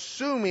I'm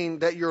assuming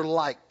that you're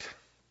liked.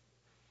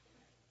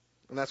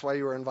 And that's why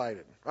you were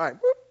invited. All right,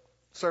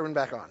 sermon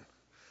back on.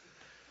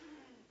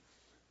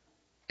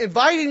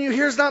 Inviting you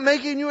here is not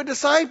making you a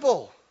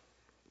disciple.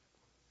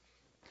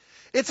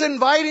 It's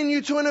inviting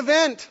you to an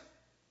event.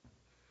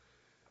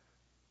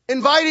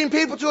 Inviting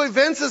people to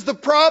events is the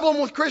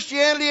problem with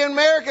Christianity in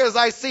America as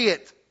I see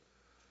it.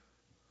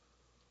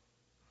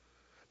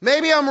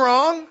 Maybe I'm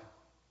wrong.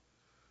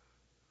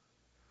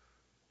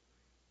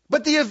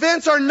 But the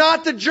events are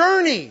not the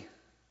journey.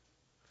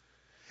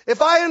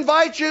 If I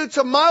invite you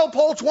to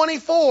Milepole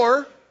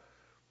 24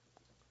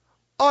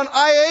 on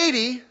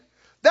I-80,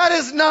 that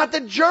is not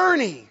the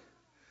journey.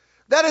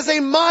 That is a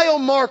mile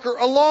marker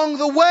along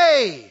the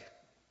way.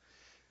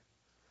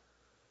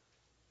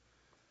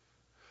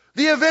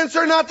 The events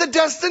are not the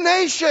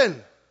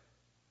destination.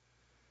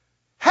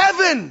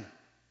 Heaven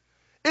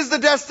is the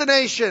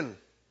destination.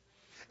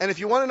 And if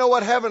you want to know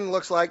what heaven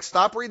looks like,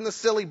 stop reading the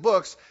silly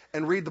books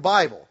and read the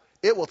Bible.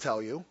 It will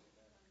tell you.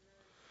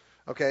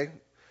 Okay?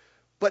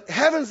 But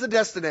heaven's the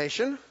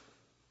destination.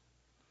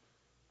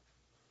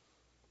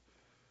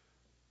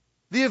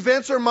 The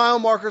events are mile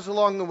markers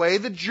along the way.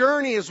 The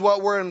journey is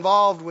what we're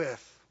involved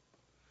with.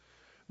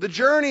 The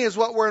journey is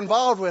what we're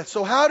involved with.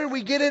 So how did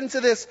we get into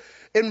this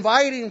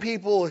inviting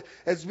people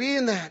as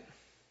being that?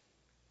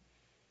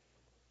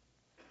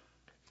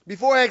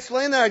 Before I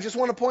explain that, I just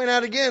want to point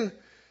out again,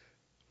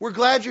 we're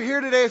glad you're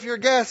here today if you're a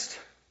guest.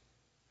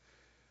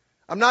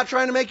 I'm not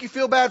trying to make you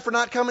feel bad for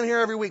not coming here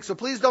every week. So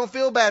please don't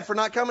feel bad for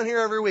not coming here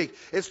every week.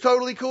 It's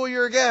totally cool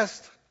you're a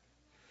guest.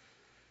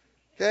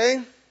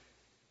 Okay?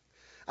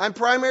 I'm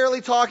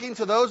primarily talking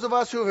to those of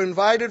us who have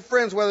invited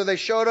friends, whether they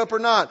showed up or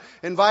not.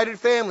 Invited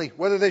family,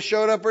 whether they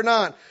showed up or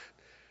not.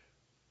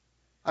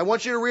 I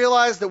want you to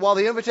realize that while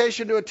the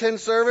invitation to attend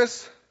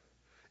service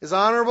is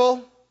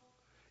honorable,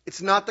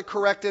 it's not the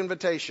correct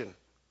invitation.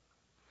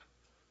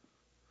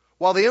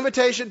 While the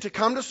invitation to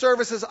come to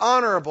service is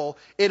honorable,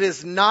 it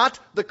is not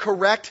the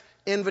correct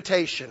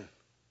invitation.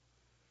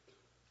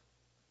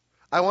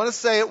 I want to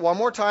say it one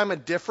more time a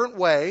different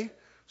way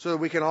so that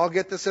we can all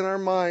get this in our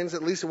minds,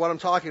 at least what I'm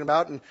talking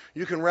about, and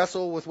you can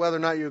wrestle with whether or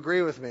not you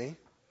agree with me.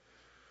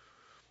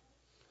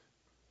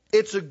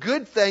 It's a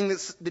good thing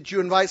that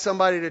you invite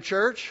somebody to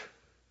church,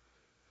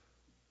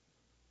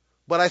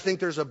 but I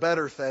think there's a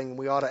better thing, and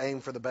we ought to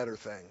aim for the better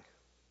thing.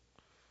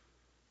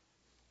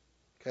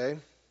 Okay?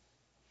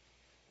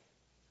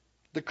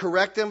 The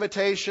correct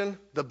invitation,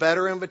 the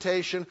better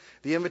invitation,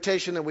 the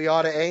invitation that we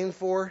ought to aim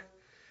for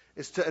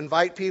is to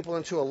invite people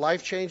into a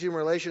life-changing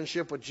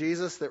relationship with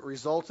Jesus that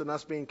results in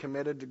us being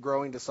committed to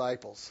growing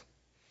disciples.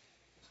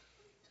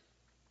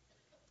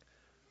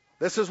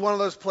 This is one of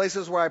those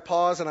places where I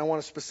pause and I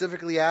want to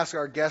specifically ask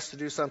our guests to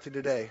do something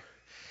today.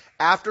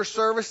 After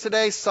service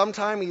today,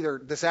 sometime either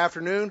this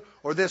afternoon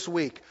or this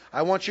week,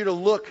 I want you to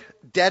look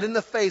dead in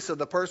the face of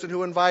the person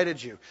who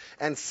invited you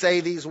and say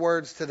these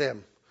words to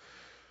them.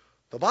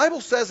 The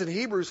Bible says in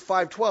Hebrews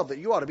 5:12 that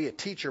you ought to be a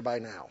teacher by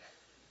now.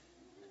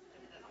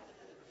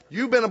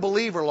 You've been a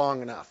believer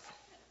long enough.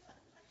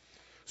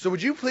 So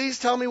would you please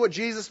tell me what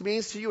Jesus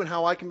means to you and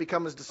how I can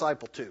become his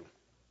disciple too?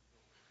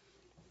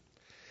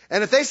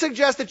 And if they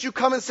suggest that you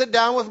come and sit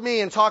down with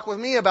me and talk with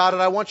me about it,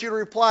 I want you to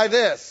reply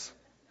this.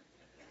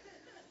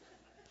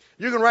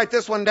 You can write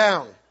this one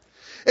down.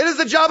 It is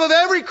the job of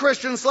every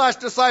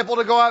Christian/disciple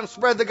to go out and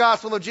spread the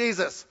gospel of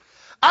Jesus.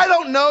 I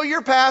don't know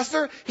your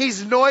pastor.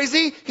 He's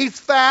noisy. He's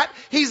fat.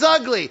 He's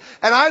ugly.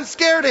 And I'm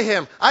scared of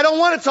him. I don't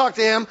want to talk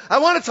to him. I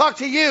want to talk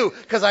to you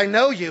because I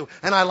know you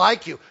and I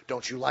like you.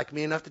 Don't you like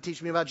me enough to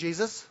teach me about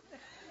Jesus?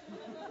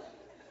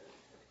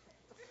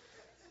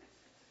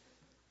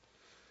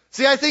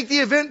 See, I think the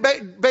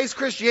event-based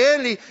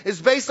Christianity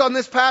is based on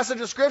this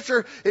passage of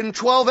Scripture in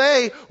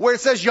 12a where it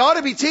says you ought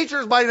to be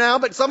teachers by now,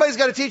 but somebody's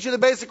got to teach you the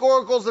basic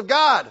oracles of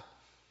God.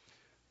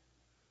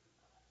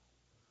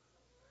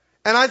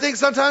 And I think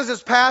sometimes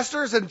as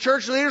pastors and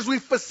church leaders, we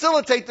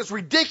facilitate this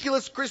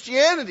ridiculous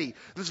Christianity,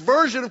 this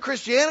version of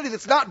Christianity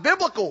that's not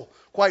biblical,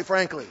 quite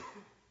frankly.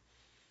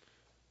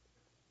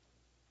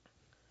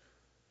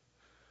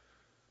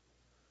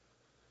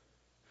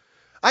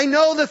 I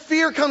know the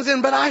fear comes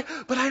in, but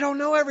I don't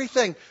know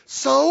everything.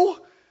 So,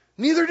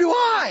 neither do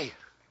I.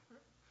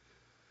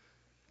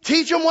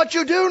 Teach them what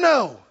you do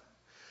know.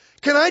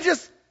 Can I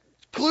just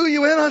clue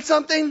you in on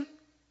something?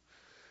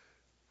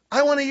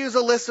 I want to use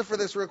Alyssa for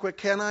this real quick.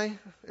 Can I?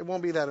 It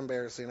won't be that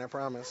embarrassing, I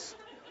promise.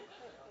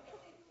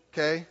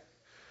 Okay?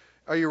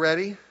 Are you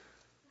ready?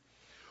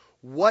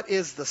 What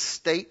is the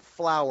state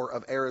flower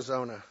of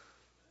Arizona?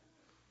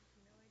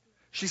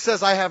 She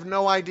says, I have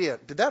no idea.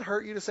 Did that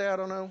hurt you to say I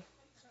don't know?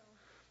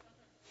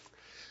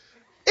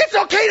 It's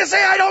okay to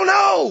say I don't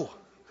know.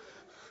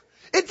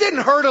 It didn't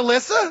hurt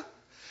Alyssa.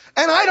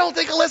 And I don't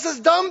think Alyssa's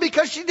dumb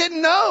because she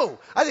didn't know.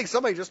 I think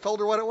somebody just told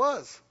her what it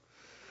was.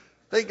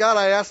 Thank God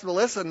I asked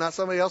Melissa and not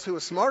somebody else who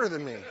was smarter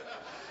than me.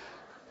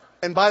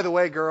 And by the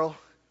way, girl,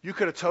 you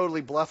could have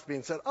totally bluffed me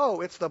and said, oh,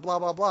 it's the blah,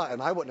 blah, blah.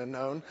 And I wouldn't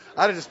have known.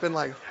 I'd have just been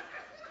like...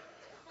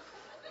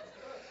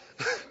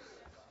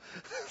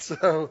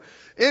 So,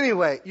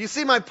 anyway, you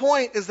see my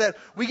point is that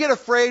we get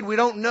afraid, we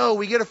don't know,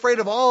 we get afraid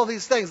of all of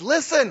these things.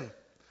 Listen,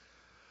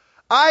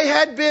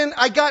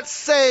 I got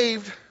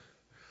saved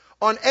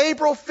on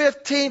April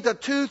 15th of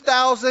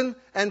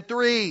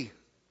 2003.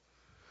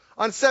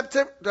 On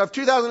September of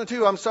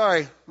 2002, I'm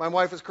sorry, my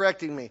wife is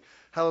correcting me.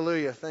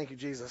 Hallelujah, thank you,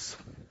 Jesus.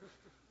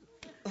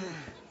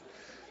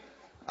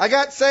 I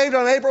got saved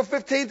on April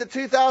 15th of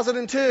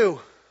 2002.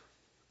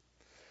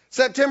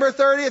 September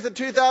 30th of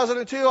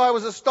 2002, I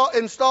was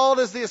installed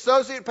as the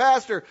associate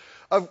pastor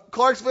of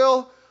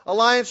Clarksville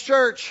Alliance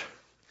Church.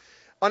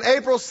 On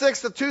April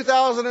 6th of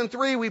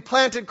 2003, we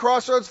planted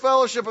Crossroads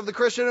Fellowship of the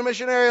Christian and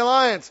Missionary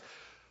Alliance.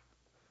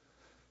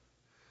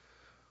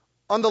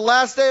 On the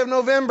last day of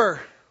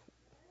November,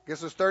 I guess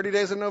there's 30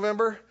 days in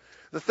November,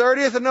 the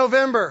 30th of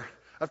November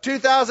of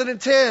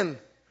 2010,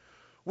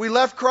 we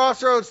left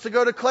Crossroads to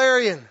go to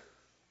Clarion.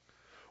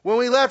 When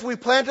we left, we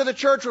planted a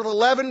church with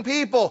 11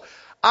 people.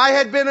 I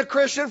had been a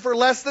Christian for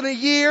less than a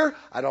year.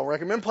 I don't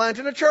recommend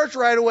planting a church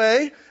right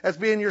away as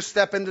being your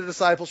step into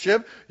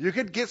discipleship. You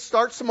could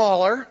start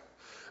smaller,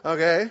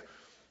 okay?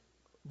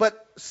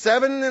 But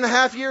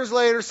 7.5 years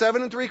later,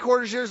 7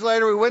 3/4 years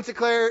later, we went to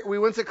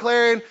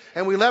Clarion,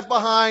 and we left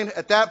behind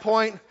at that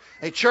point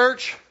a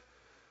church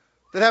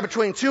that had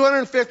between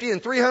 250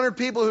 and 300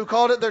 people who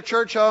called it their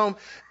church home.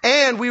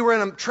 And we were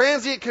in a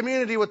transient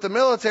community with the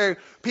military,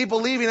 people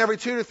leaving every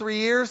 2 to 3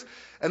 years.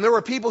 And there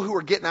were people who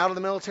were getting out of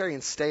the military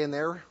and staying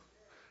there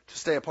to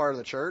stay a part of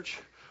the church.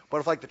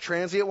 But if like the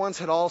transient ones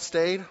had all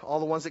stayed, all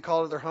the ones that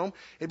called it their home,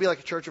 it'd be like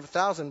a church of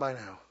 1,000 by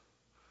now.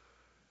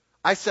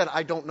 I said,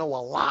 I don't know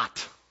a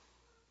lot.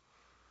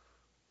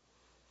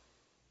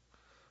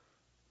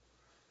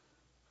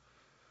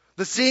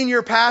 The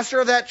senior pastor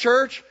of that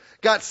church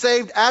got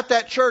saved at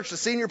that church, the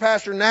senior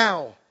pastor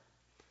now.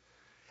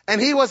 And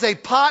he was a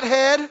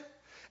pothead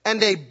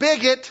and a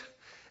bigot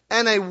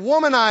and a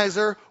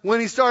womanizer when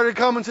he started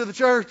coming to the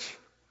church.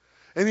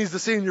 And he's the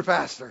senior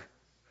pastor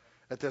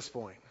at this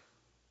point.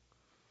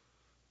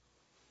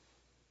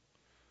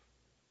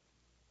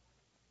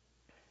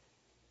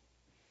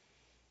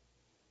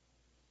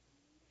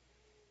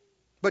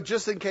 But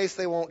just in case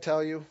they won't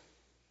tell you,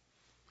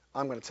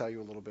 I'm going to tell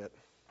you a little bit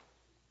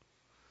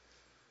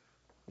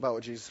about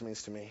what Jesus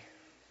means to me.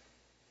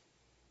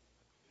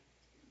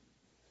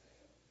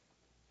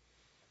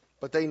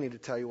 But they need to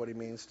tell you what he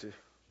means to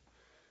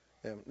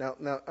them.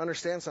 Now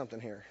understand something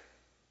here.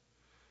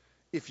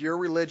 If you're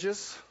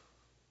religious,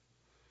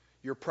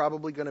 you're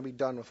probably going to be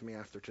done with me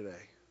after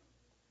today.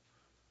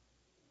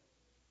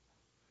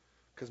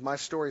 Because my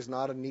story is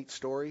not a neat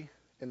story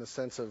in the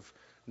sense of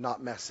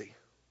not messy.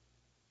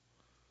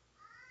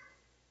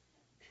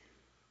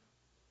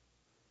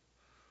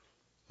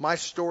 My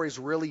story is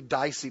really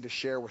dicey to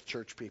share with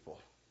church people.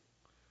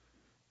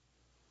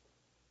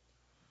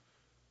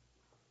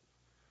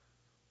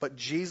 But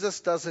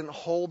Jesus doesn't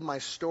hold my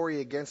story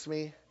against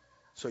me,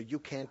 so you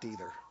can't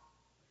either.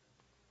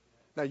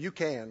 Now you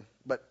can,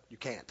 but you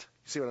can't.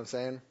 You see what I'm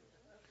saying?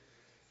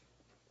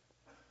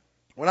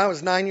 When I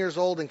was 9 years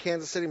old in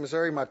Kansas City,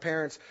 Missouri, my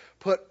parents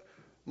put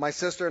my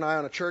sister and I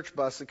on a church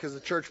bus because the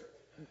church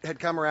had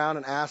come around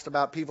and asked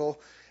about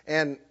people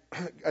and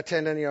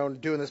attending,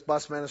 doing this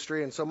bus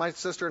ministry. And so my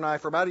sister and I,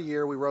 for about a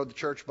year, we rode the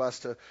church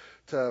bus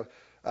to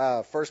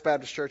First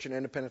Baptist Church in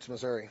Independence,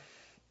 Missouri.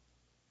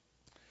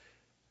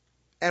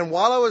 And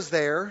while I was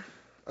there,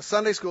 a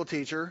Sunday school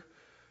teacher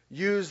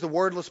used the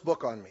wordless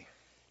book on me.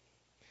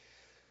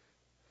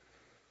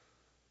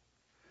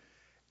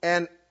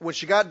 And when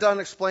she got done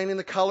explaining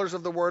the colors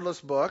of the wordless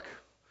book,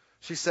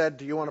 she said,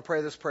 do you want to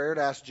pray this prayer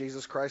to ask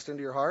Jesus Christ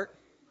into your heart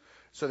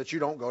so that you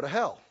don't go to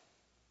hell?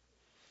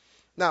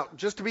 Now,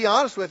 just to be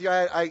honest with you,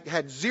 I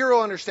had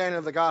zero understanding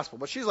of the gospel.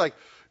 But she's like,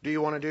 do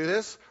you want to do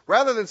this?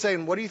 Rather than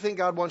saying, what do you think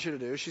God wants you to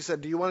do? She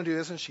said, do you want to do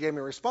this? And she gave me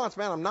a response.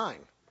 Man, I'm 9.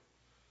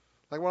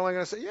 Like, what am I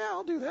going to say? Yeah,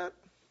 I'll do that.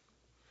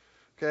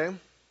 Okay.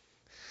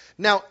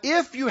 Now,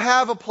 if you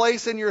have a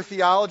place in your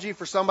theology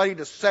for somebody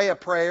to say a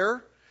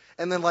prayer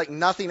and then like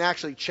nothing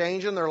actually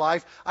changed in their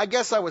life, I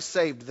guess I was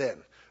saved then.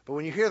 But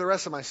when you hear the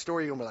rest of my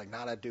story, you're going to be like,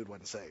 nah, that dude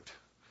wasn't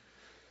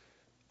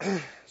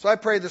saved. So I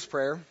prayed this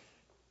prayer.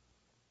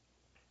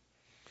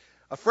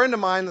 A friend of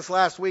mine this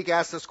last week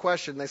asked this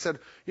question. They said,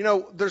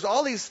 there's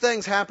all these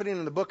things happening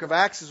in the book of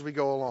Acts as we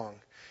go along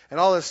and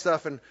all this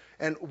stuff. And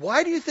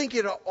why do you think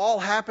it all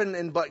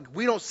happened but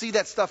we don't see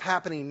that stuff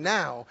happening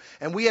now?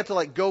 And we have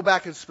to go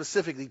back and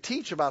specifically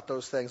teach about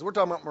those things. We're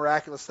talking about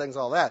miraculous things,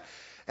 all that.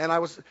 And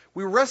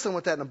we were wrestling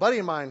with that. And a buddy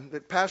of mine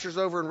that pastors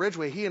over in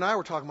Ridgeway, he and I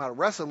were talking about it,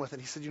 wrestling with it.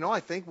 He said, I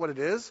think what it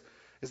is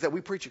that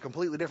we preach a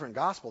completely different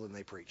gospel than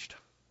they preached.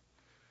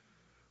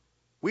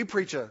 We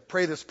preach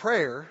pray this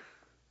prayer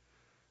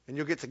and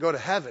you'll get to go to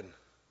heaven.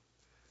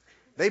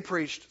 They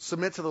preached,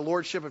 submit to the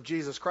lordship of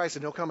Jesus Christ,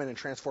 and he'll come in and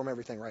transform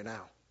everything right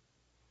now.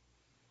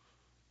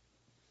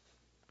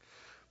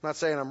 I'm not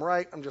saying I'm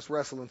right. I'm just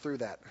wrestling through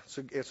that.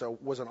 So it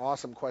was an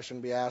awesome question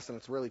to be asked, and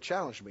it's really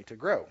challenged me to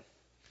grow.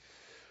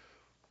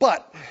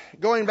 But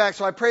going back,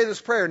 so I pray this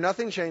prayer.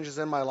 Nothing changes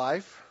in my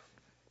life.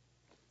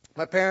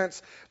 My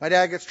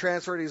dad gets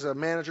transferred. He's a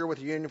manager with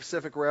the Union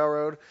Pacific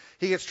Railroad.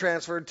 He gets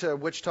transferred to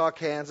Wichita,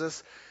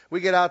 Kansas. We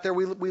get out there.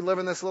 We live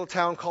in this little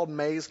town called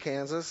Mays,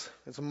 Kansas.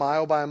 It's a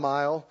mile by a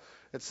mile.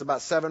 It's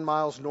about 7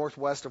 miles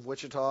northwest of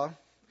Wichita.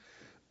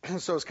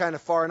 So it's kind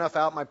of far enough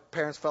out. My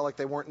parents felt like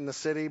they weren't in the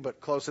city,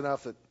 but close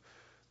enough that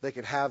they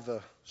could have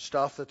the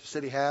stuff that the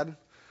city had.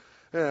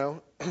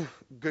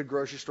 Good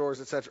grocery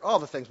stores, etc. All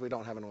the things we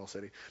don't have in Oil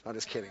City. No,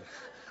 just kidding.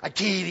 I'm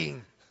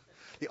kidding.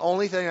 The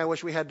only thing I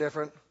wish we had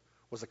different,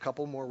 was a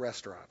couple more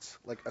restaurants,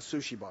 like a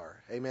sushi bar.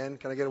 Amen?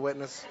 Can I get a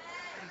witness?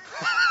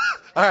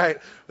 All right.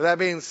 With that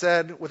being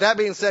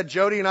said,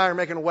 Jody and I are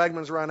making a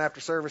Wegmans run after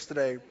service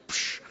today.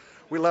 Psh,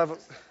 we love it.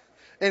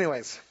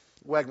 Anyways,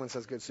 Wegmans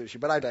has good sushi,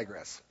 but I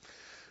digress.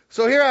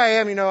 So here I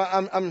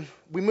am,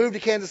 we moved to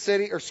Kansas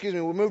City,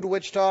 we moved to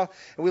Wichita,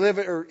 and we live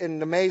in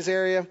the Mays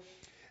area.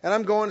 And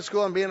I'm going to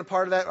school, I'm being a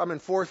part of that. I'm in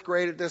 4th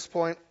grade at this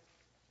point.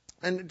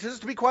 And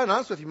just to be quite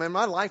honest with you, man,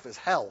 my life is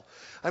hell.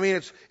 I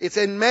mean, it's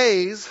in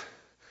Mays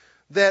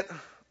that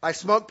I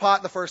smoked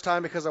pot the first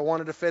time because I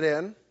wanted to fit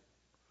in.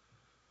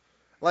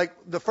 Like,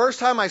 the first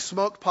time I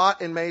smoked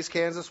pot in Mays,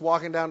 Kansas,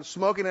 walking down,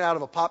 smoking it out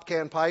of a pop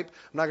can pipe.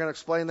 I'm not going to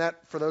explain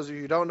that. For those of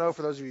you who don't know,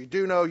 for those of you who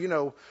do know, you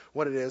know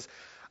what it is.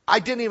 I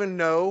didn't even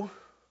know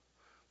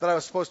that I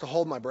was supposed to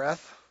hold my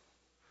breath.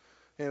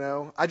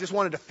 I just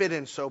wanted to fit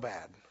in so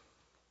bad.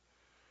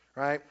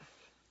 Right?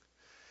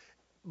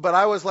 But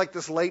I was like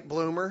this late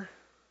bloomer.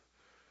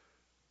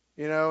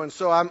 And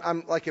so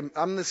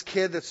I'm this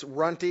kid that's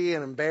runty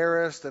and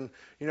embarrassed, and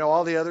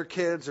all the other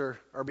kids are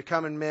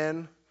becoming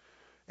men,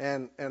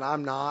 and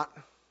I'm not.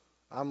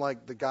 I'm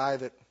like the guy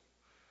that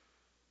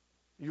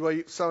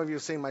some of you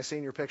have seen my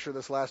senior picture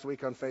this last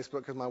week on Facebook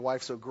because my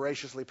wife so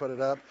graciously put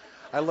it up.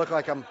 I look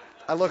like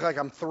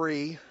I'm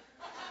 3,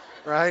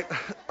 right?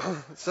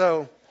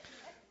 So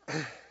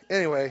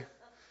anyway,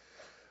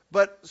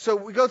 but so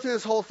we go through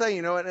this whole thing,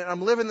 and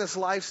I'm living this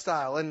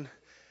lifestyle,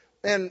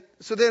 and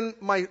so then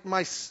my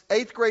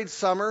 8th grade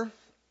summer,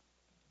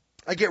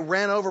 I get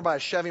ran over by a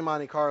Chevy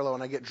Monte Carlo,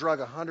 and I get drug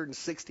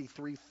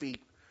 163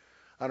 feet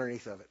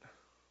underneath of it.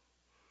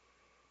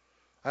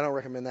 I don't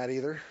recommend that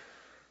either.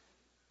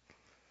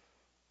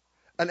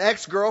 An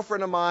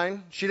ex-girlfriend of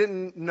mine,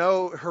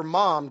 her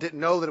mom didn't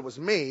know that it was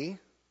me,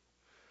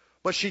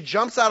 but she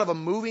jumps out of a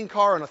moving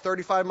car on a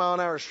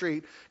 35-mile-an-hour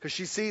street because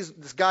she sees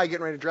this guy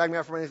getting ready to drag me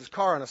out from underneath his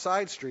car on a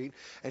side street,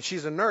 and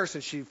she's a nurse,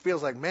 and she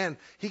feels like, man,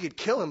 he could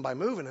kill him by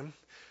moving him.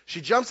 She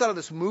jumps out of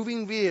this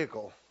moving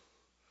vehicle.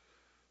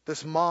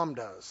 This mom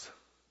does.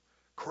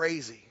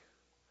 Crazy.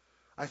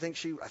 I think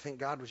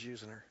God was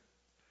using her.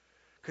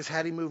 Because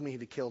had he moved me,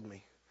 he'd have killed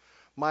me.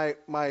 My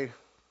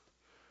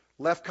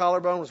left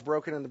collarbone was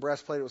broken in the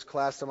breastplate. It was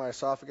clasped to my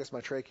esophagus,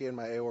 my trachea, and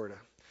my aorta.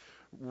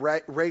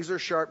 Razor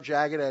sharp,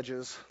 jagged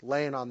edges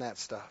laying on that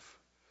stuff.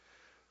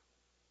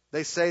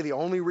 They say the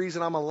only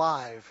reason I'm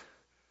alive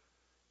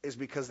is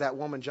because that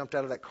woman jumped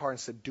out of that car and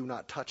said, "Do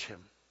not touch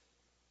him."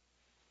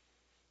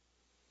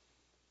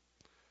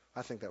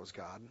 I think that was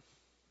God.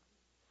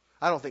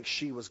 I don't think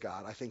she was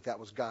God. I think that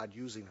was God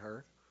using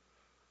her.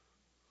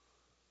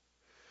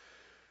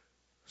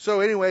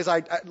 So anyways,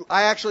 I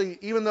actually,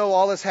 even though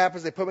all this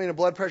happens, they put me in a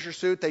blood pressure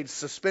suit. They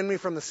suspend me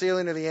from the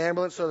ceiling of the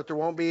ambulance so that there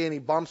won't be any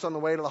bumps on the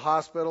way to the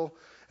hospital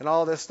and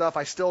all this stuff.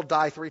 I still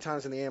die 3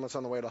 times in the ambulance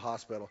on the way to the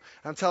hospital.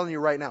 I'm telling you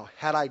right now,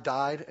 had I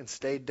died and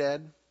stayed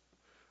dead,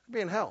 I'd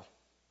be in hell.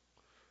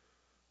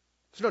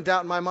 There's no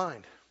doubt in my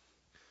mind.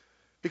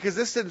 Because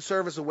this didn't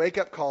serve as a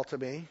wake-up call to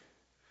me.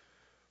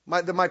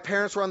 My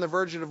parents were on the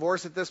verge of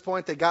divorce at this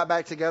point. They got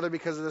back together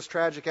because of this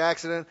tragic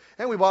accident,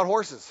 and we bought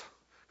horses.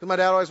 Because my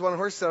dad always wanted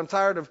horses. He said, I'm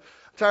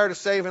tired of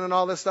saving and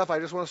all this stuff. I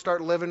just want to start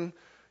living.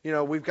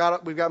 We've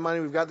got money.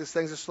 We've got these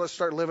things. Just let's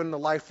start living the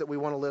life that we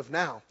want to live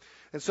now.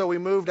 And so we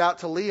moved out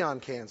to Leon,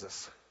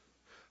 Kansas,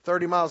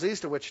 30 miles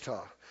east of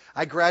Wichita.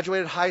 I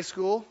graduated high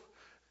school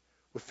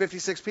with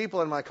 56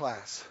 people in my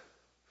class.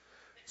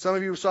 Some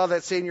of you saw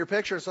that senior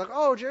picture. It's like,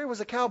 oh, Jerry was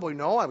a cowboy.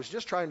 No, I was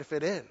just trying to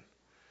fit in.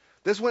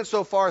 This went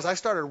so far as I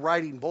started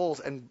riding bulls,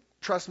 and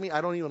trust me,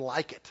 I don't even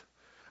like it.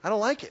 I don't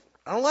like it.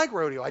 I don't like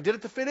rodeo. I did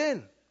it to fit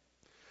in.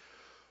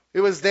 It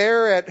was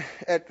there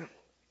at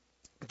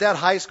that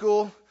high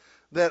school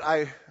that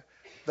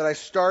I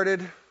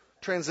started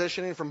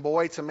transitioning from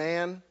boy to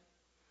man,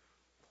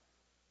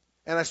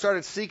 and I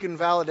started seeking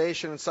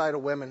validation inside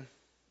of women.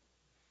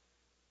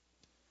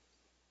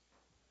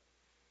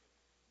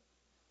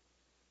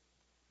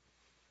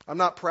 I'm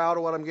not proud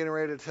of what I'm getting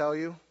ready to tell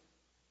you.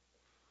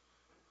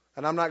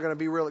 And I'm not going to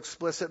be real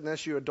explicit in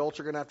this. You adults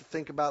are going to have to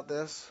think about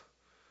this.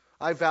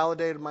 I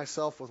validated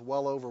myself with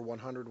well over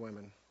 100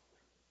 women.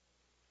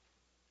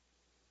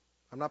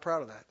 I'm not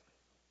proud of that.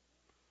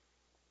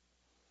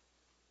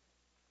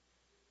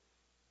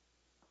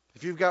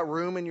 If you've got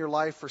room in your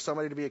life for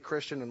somebody to be a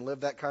Christian and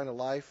live that kind of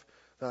life,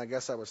 then I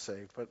guess I was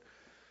saved. But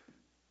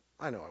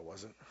I know I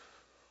wasn't.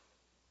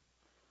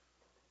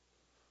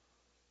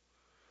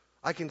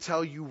 I can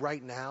tell you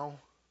right now,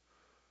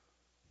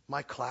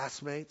 my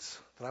classmates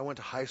that I went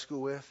to high school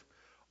with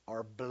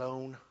are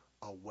blown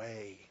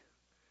away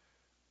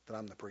that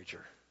I'm the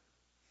preacher.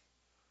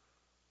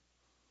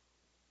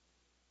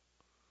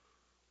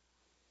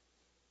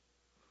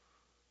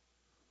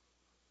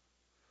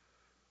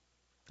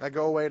 I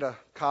go away to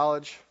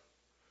college,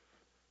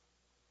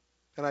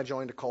 and I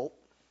joined a cult.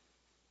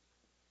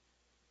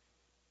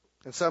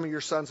 And some of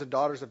your sons and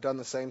daughters have done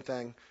the same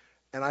thing.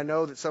 And I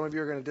know that some of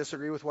you are going to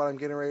disagree with what I'm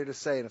getting ready to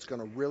say, and it's going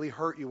to really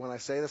hurt you when I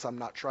say this. I'm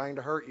not trying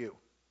to hurt you.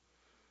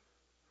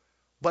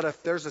 But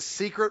if there's a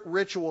secret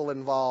ritual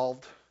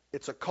involved,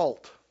 it's a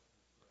cult.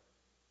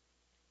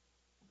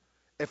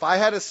 If I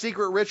had a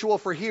secret ritual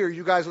for here,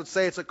 you guys would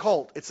say it's a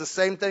cult. It's the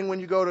same thing when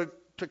you go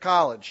to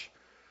college.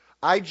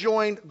 I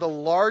joined the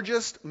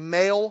largest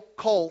male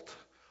cult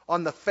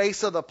on the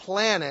face of the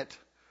planet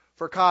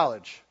for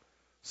college,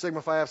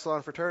 Sigma Phi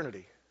Epsilon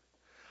fraternity.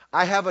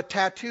 I have a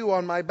tattoo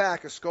on my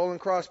back, a skull and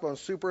crossbones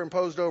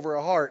superimposed over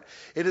a heart.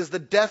 It is the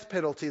death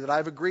penalty that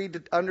I've agreed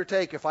to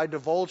undertake if I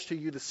divulge to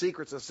you the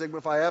secrets of Sigma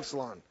Phi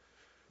Epsilon.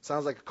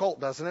 Sounds like a cult,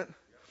 doesn't it?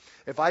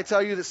 If I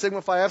tell you that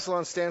Sigma Phi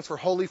Epsilon stands for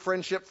Holy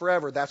Friendship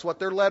Forever, that's what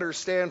their letters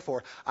stand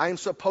for. I am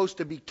supposed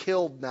to be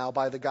killed now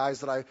by the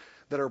guys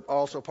that are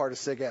also part of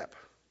Sig Ep.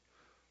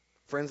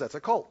 Friends, that's a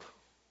cult.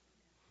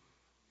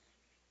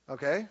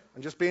 Okay?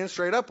 I'm just being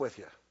straight up with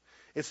you.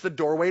 It's the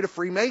doorway to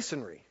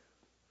Freemasonry.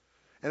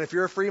 And if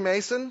you're a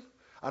Freemason,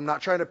 I'm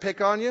not trying to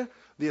pick on you.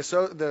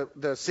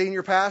 The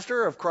senior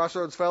pastor of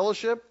Crossroads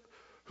Fellowship,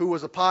 who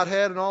was a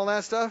pothead and all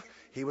that stuff,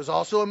 he was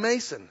also a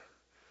Mason.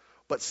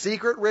 But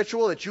secret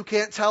ritual that you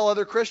can't tell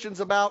other Christians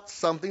about,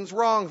 something's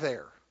wrong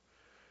there.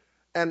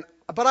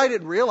 But I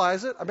didn't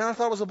realize it. I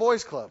thought it was a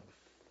boys' club.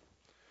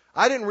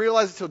 I didn't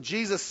realize it until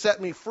Jesus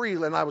set me free,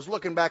 and I was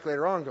looking back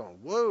later on going,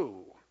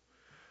 whoa,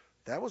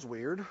 that was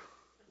weird.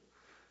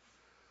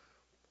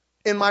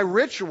 In my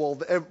ritual,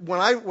 when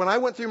I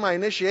went through my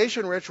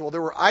initiation ritual,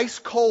 there were ice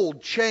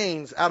cold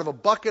chains out of a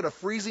bucket of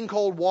freezing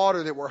cold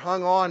water that were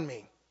hung on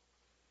me.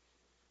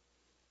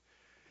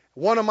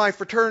 One of my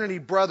fraternity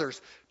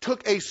brothers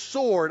took a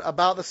sword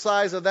about the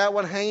size of that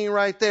one hanging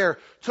right there,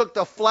 took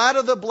the flat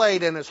of the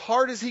blade and as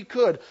hard as he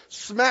could,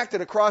 smacked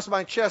it across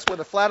my chest where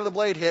the flat of the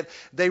blade hit.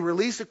 They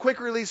released a quick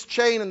release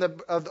chain on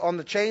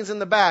the chains in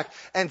the back,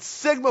 and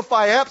Sigma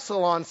Phi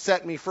Epsilon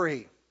set me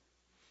free.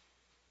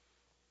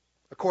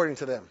 According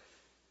to them.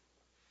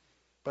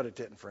 But it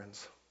didn't,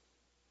 friends.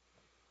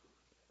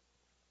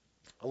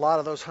 A lot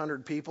of those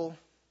 100 people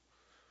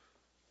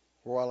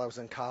were while I was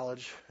in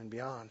college and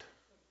beyond.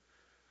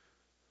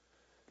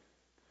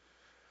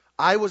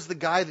 I was the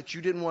guy that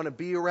you didn't want to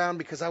be around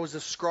because I was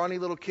this scrawny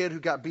little kid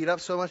who got beat up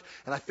so much,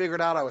 and I figured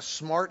out I was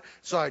smart,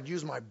 so I'd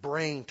use my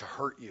brain to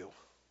hurt you.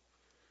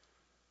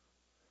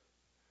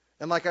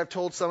 And like I've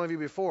told some of you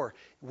before,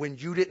 when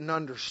you didn't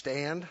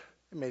understand,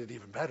 it made it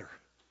even better.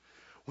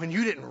 When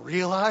you didn't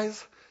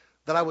realize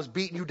that I was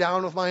beating you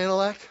down with my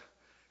intellect,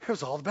 it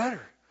was all the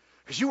better.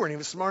 Because you weren't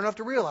even smart enough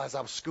to realize I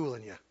was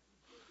schooling you.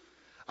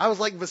 I was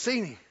like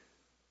Vicini.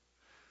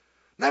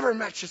 Never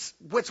match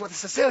your wits with a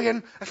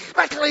Sicilian,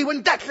 especially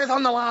when Dexter's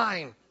on the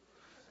line.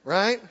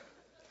 Right?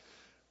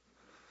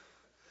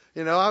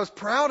 I was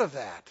proud of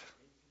that.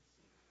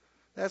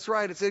 That's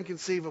right, it's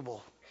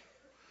inconceivable.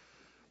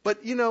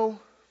 But,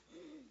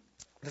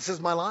 this is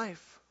my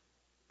life.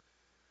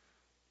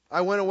 I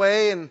went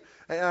away and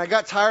I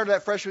got tired of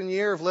that freshman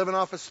year of living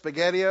off of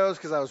SpaghettiOs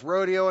because I was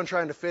rodeoing,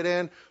 trying to fit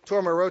in.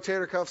 Tore my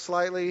rotator cuff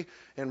slightly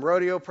in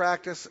rodeo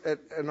practice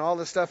and all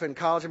this stuff in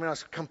college. I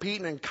was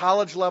competing in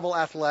college-level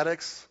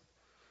athletics.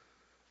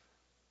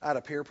 Out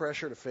of peer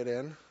pressure to fit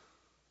in.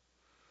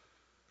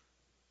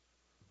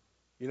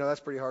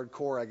 That's pretty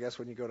hardcore, I guess,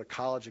 when you go to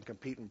college and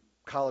compete in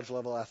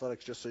college-level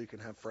athletics just so you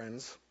can have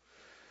friends.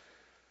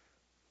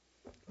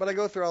 But I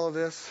go through all of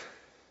this.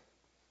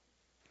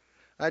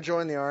 I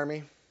joined the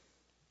Army.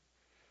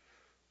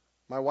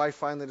 My wife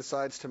finally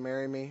decides to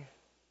marry me,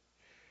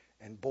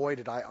 and boy,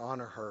 did I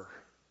honor her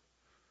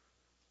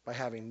by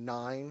having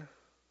 9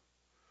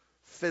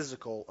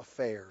 physical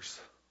affairs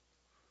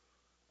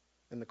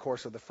in the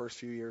course of the first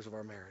few years of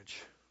our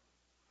marriage.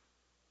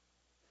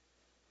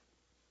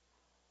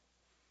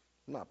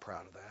 I'm not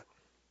proud of that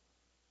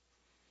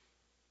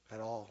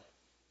at all.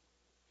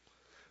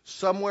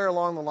 Somewhere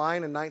along the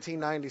line in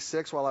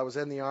 1996, while I was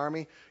in the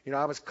Army,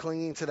 I was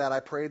clinging to that.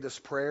 I prayed this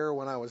prayer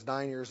when I was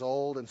 9 years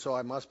old, and so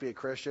I must be a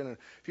Christian. And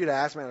if you'd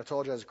asked me, I'd have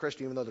told you I was a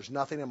Christian, even though there's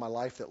nothing in my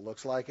life that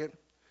looks like it.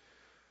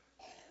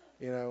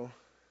 It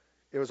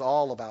was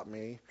all about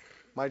me.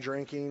 My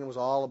drinking was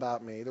all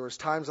about me. There was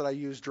times that I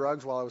used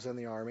drugs while I was in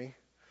the Army.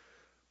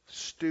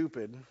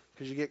 Stupid,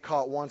 because you get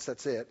caught once,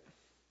 that's it.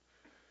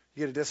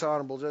 You get a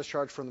dishonorable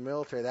discharge from the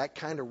military. That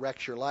kind of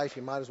wrecks your life.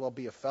 You might as well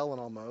be a felon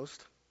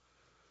almost.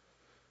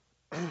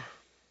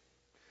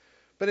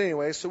 But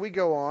anyway, so we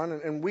go on,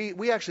 and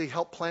we actually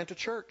helped plant a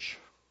church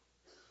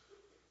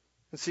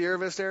in Sierra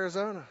Vista,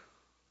 Arizona,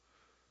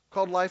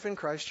 called Life in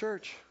Christ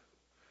Church.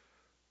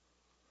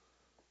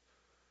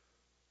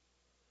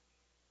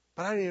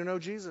 But I didn't even know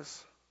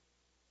Jesus.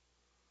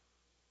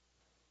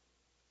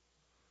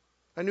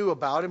 I knew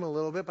about him a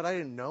little bit, but I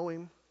didn't know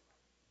him.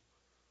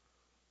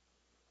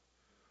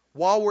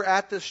 While we're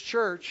at this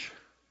church,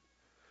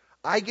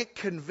 I get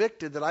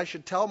convicted that I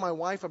should tell my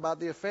wife about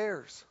the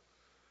affairs.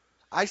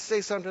 I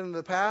say something to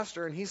the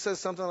pastor, and he says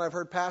something that I've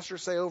heard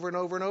pastors say over and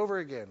over and over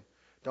again.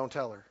 Don't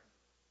tell her.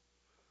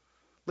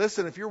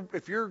 Listen,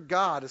 if your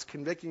God is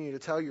convicting you to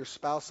tell your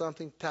spouse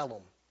something, tell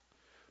him.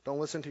 Don't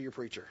listen to your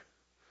preacher.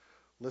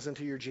 Listen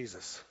to your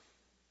Jesus.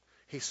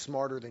 He's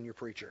smarter than your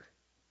preacher.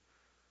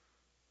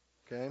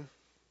 Okay?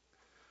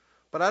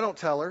 But I don't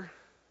tell her.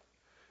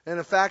 And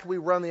in fact, we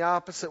run the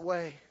opposite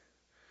way.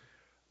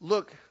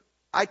 Look,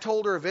 I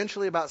told her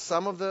eventually about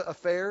some of the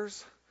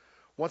affairs.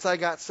 once I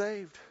got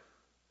saved.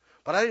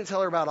 But I didn't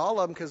tell her about all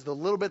of them because the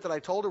little bit that I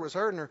told her was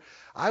hurting her.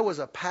 I was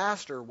a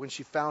pastor when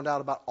she found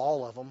out about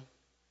all of them.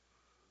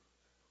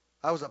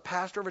 I was a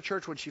pastor of a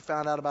church when she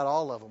found out about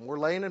all of them. We're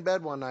laying in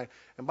bed one night,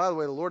 and by the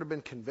way, the Lord had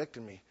been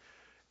convicting me.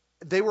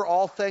 They were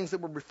all things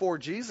that were before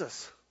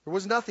Jesus. There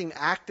was nothing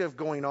active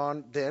going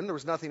on then. There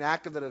was nothing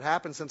active that had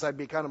happened since I'd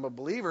become a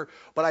believer,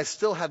 but I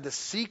still had the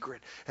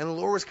secret. And the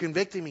Lord was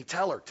convicting me.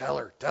 Tell her, tell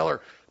her, tell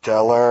her,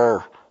 tell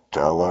her,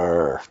 tell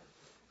her.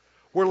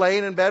 We're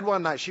laying in bed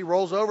one night. She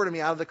rolls over to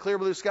me out of the clear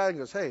blue sky and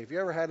goes, "Hey, have you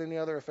ever had any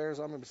other affairs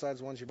on me besides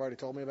the ones you've already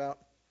told me about?"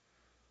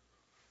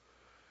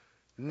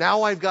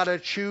 Now I've got to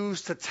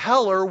choose to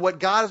tell her what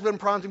God has been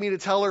prompting me to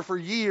tell her for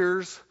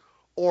years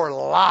or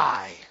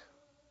lie.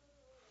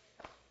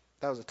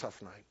 That was a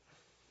tough night.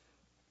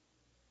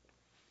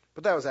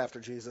 But that was after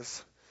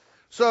Jesus.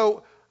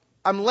 So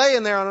I'm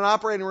laying there on an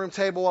operating room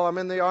table while I'm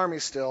in the Army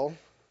still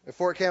at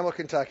Fort Campbell,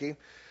 Kentucky.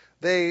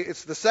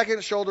 It's the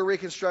second shoulder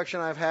reconstruction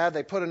I've had.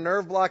 They put a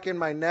nerve block in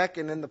my neck,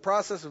 and in the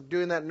process of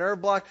doing that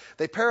nerve block,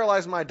 they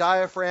paralyzed my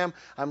diaphragm.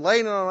 I'm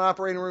laying on an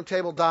operating room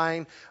table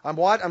dying. I'm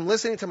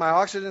listening to my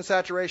oxygen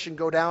saturation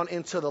go down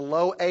into the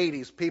low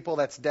 80s. People,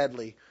 that's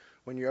deadly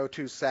when your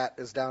O2 sat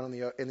is down in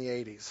the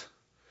 80s.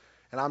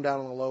 And I'm down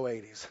in the low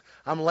 80s.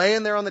 I'm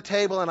laying there on the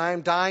table, and I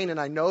am dying, and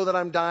I know that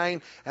I'm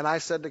dying. And I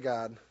said to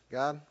God,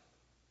 "God,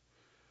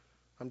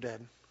 I'm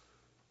dead.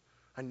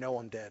 I know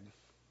I'm dead.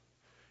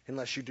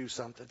 Unless you do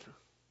something.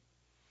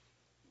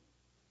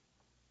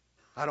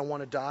 I don't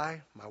want to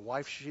die. My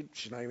wife,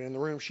 she's not even in the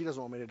room. She doesn't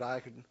want me to die. I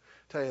can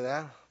tell you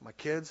that. My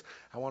kids,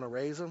 I want to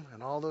raise them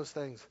and all those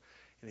things.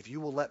 And if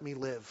you will let me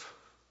live,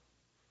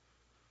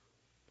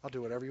 I'll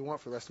do whatever you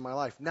want for the rest of my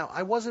life." Now,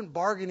 I wasn't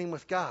bargaining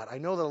with God. I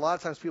know that a lot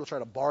of times people try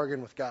to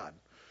bargain with God.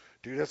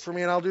 Do this for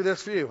me and I'll do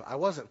this for you. I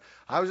wasn't.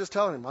 I was just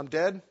telling him, I'm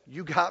dead.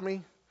 You got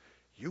me.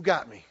 You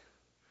got me.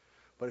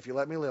 But if you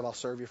let me live, I'll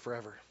serve you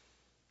forever.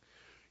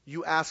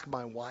 You ask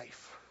my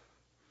wife.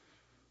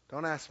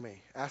 Don't ask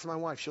me. Ask my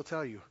wife. She'll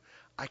tell you.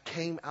 I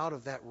came out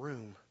of that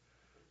room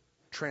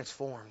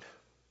transformed.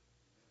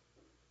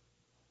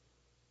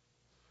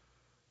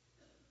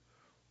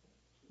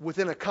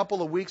 Within a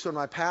couple of weeks, when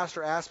my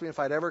pastor asked me if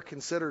I'd ever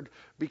considered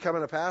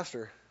becoming a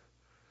pastor,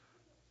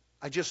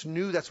 I just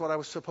knew that's what I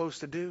was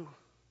supposed to do.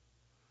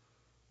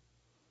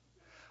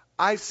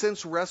 I've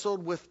since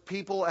wrestled with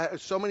people,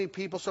 so many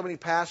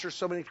pastors,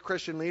 so many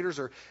Christian leaders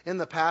are in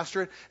the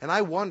pastorate, and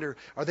I wonder,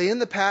 are they in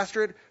the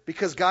pastorate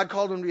because God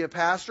called them to be a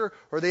pastor,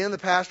 or are they in the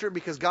pastorate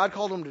because God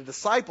called them to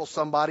disciple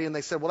somebody, and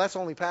they said, well, that's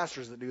only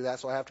pastors that do that,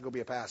 so I have to go be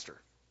a pastor.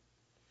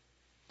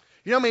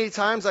 You know how many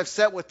times I've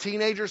sat with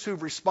teenagers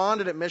who've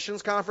responded at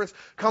missions conference,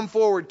 come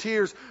forward,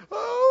 tears,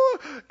 "Oh,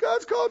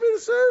 God's called me to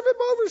serve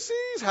him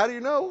overseas." How do you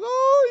know?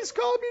 "Oh, he's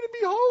called me to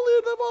be holy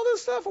and all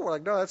this stuff." And we're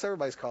like, no, that's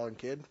everybody's calling,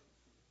 kid.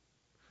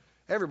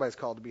 Everybody's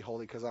called to be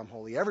holy because I'm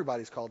holy.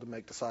 Everybody's called to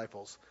make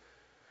disciples.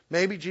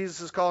 Maybe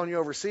Jesus is calling you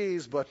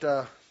overseas, but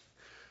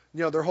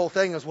their whole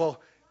thing is,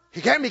 well,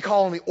 he can't be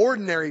calling the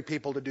ordinary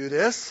people to do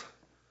this.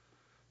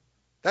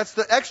 That's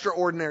the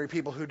extraordinary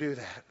people who do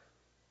that.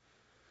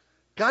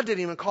 God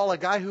didn't even call a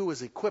guy who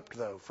was equipped,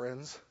 though,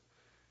 friends.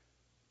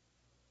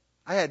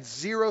 I had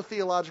 0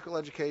 theological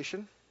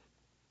education.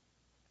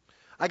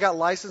 I got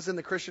licensed in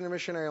the Christian and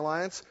Missionary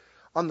Alliance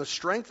on the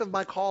strength of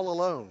my call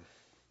alone.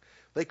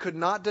 They could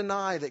not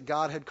deny that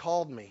God had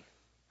called me.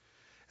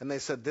 And they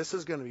said, this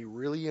is going to be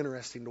really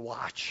interesting to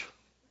watch.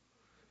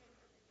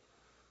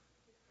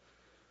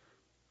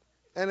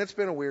 And it's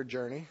been a weird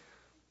journey.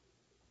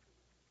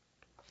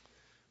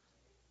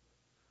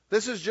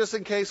 This is just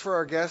in case for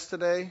our guests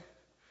today,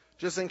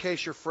 just in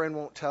case your friend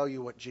won't tell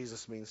you what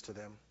Jesus means to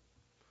them.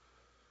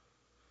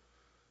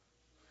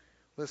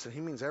 Listen, he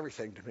means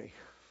everything to me.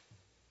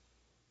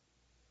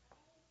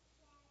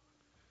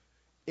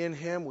 In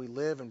him we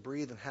live and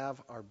breathe and have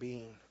our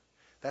being.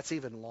 That's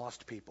even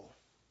lost people.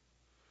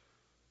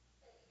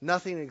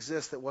 Nothing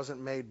exists that wasn't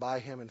made by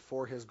him and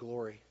for his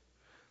glory.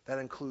 That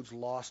includes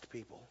lost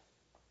people.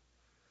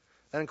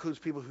 That includes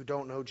people who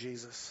don't know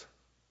Jesus.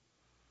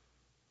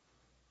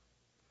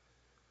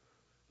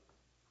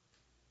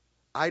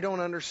 I don't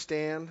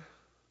understand,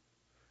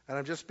 and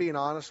I'm just being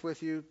honest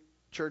with you,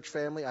 church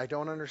family, I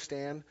don't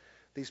understand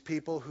these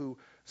people who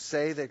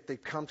say that they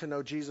come to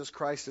know Jesus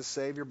Christ as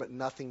Savior, but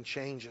nothing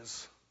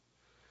changes.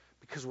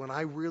 Because when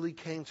I really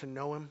came to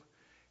know him,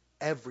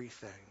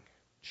 everything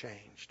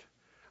changed.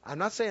 I'm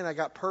not saying I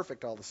got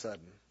perfect all of a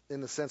sudden, in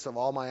the sense of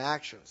all my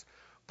actions,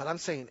 but I'm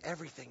saying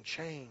everything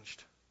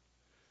changed.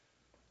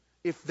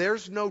 If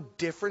there's no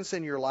difference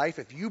in your life,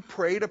 if you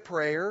prayed a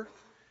prayer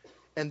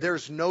and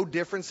there's no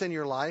difference in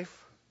your life,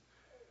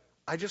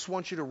 I just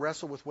want you to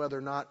wrestle with whether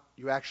or not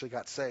you actually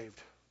got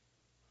saved.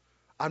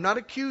 I'm not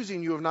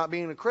accusing you of not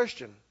being a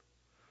Christian.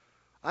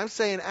 I'm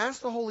saying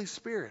ask the Holy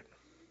Spirit.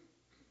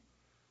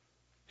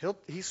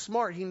 He's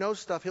smart. He knows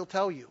stuff. He'll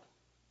tell you.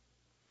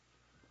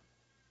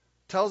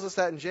 Tells us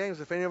that in James.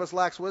 If any of us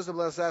lacks wisdom,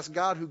 let us ask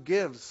God who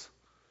gives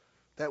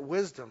that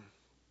wisdom.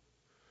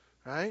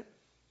 Right?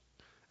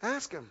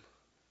 Ask him.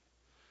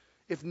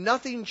 If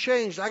nothing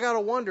changed, I got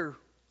to wonder,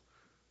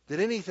 Did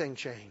anything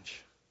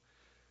change?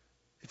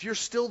 If you're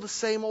still the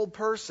same old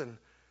person,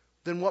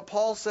 then what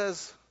Paul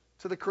says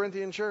to the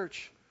Corinthian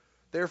church,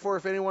 therefore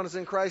if anyone is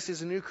in Christ,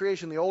 he's a new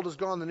creation. The old is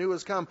gone, the new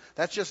has come.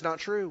 That's just not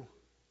true.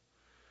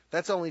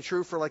 That's only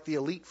true for like the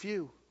elite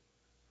few.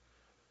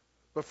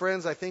 But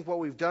friends, I think what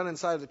we've done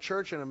inside of the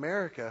church in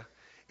America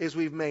is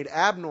we've made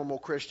abnormal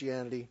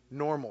Christianity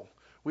normal.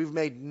 We've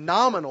made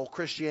nominal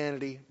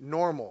Christianity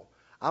normal.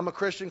 I'm a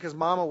Christian because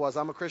Mama was.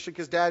 I'm a Christian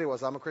because Daddy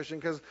was. I'm a Christian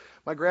because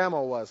my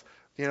grandma was.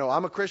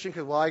 I'm a Christian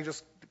because, I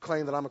just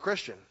claim that I'm a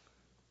Christian.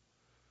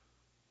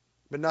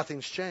 But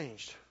nothing's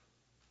changed.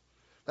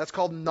 That's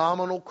called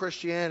nominal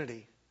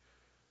Christianity.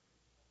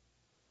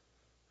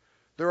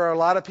 There are a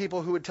lot of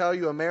people who would tell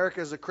you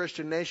America is a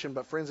Christian nation,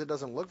 but friends, it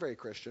doesn't look very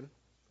Christian.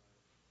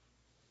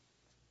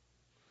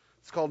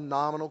 It's called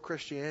nominal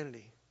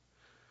Christianity.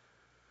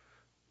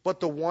 But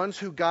the ones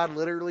who God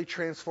literally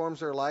transforms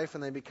their life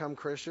and they become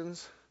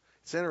Christians,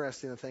 it's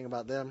interesting the thing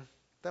about them.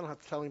 They don't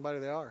have to tell anybody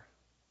they are.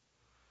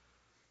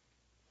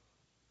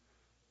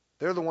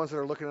 They're the ones that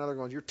are looking at others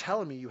going, you're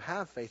telling me you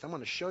have faith. I'm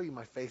going to show you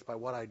my faith by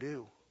what I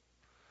do.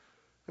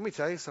 Let me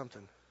tell you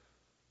something.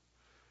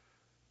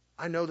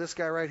 I know this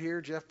guy right here,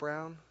 Jeff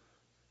Brown,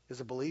 is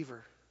a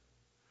believer.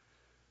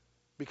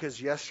 Because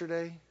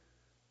yesterday,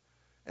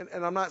 and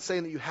I'm not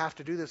saying that you have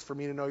to do this for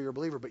me to know you're a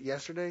believer, but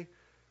yesterday,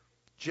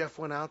 Jeff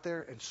went out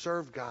there and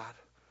served God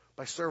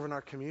by serving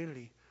our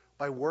community,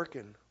 by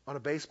working on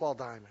a baseball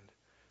diamond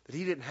that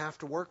he didn't have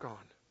to work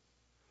on.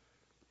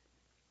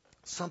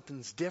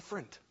 Something's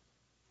different.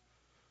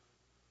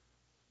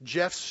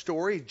 Jeff's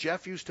story,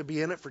 Jeff used to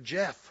be in it for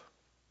Jeff.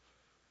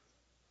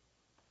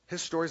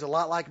 His story's a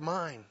lot like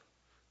mine.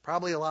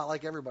 Probably a lot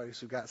like everybody's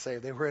who got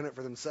saved. They were in it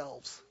for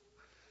themselves.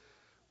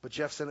 But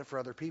Jeff's in it for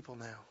other people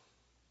now.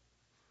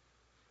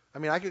 I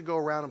mean, I could go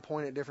around and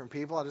point at different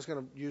people. I'm just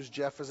going to use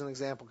Jeff as an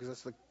example because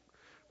that's the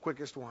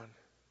quickest one.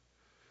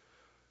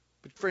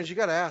 But friends, you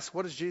got to ask,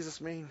 what does Jesus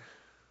mean?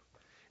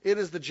 It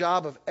is the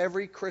job of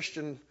every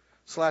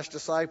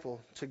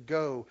Christian/disciple to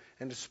go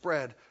and to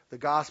spread the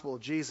gospel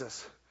of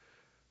Jesus.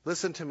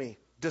 Listen to me.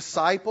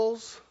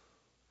 Disciples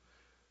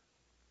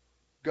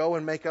go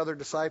and make other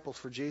disciples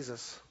for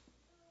Jesus.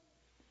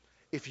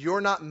 If you're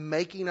not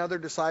making other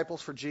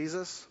disciples for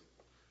Jesus,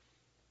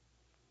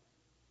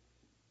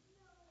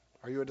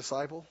 are you a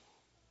disciple?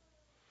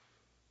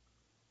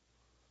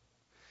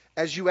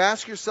 As you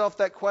ask yourself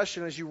that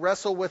question, as you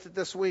wrestle with it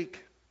this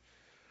week,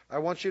 I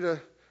want you to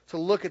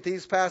look at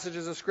these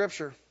passages of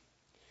Scripture.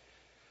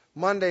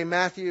 Monday,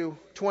 Matthew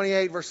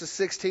 28, verses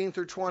 16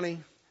 through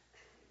 20.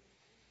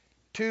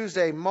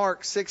 Tuesday,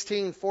 Mark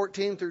 16,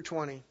 14 through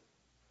 20.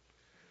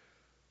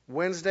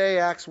 Wednesday,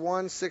 Acts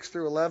 1, 6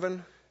 through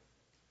 11.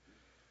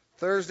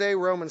 Thursday,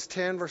 Romans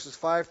 10, verses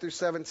 5 through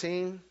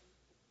 17.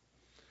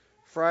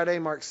 Friday,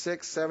 Mark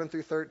 6, 7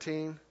 through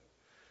 13.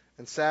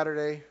 And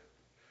Saturday,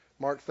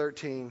 Mark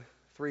 13,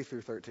 3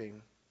 through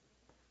 13.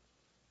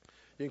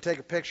 You can take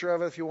a picture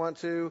of it if you want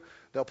to.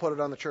 They'll put it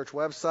on the church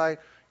website.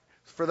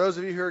 For those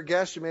of you who are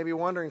guests, you may be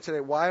wondering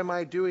today, why am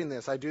I doing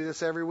this? I do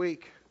this every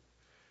week.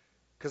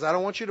 Because I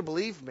don't want you to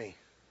believe me.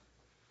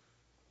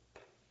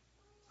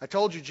 I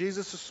told you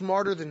Jesus is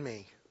smarter than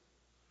me.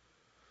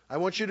 I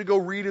want you to go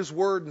read His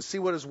Word and see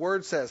what His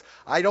Word says.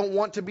 I don't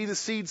want to be the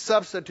seed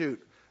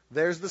substitute.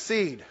 There's the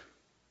seed.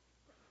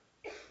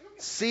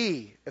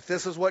 See if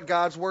this is what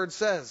God's Word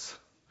says.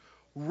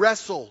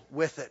 Wrestle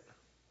with it.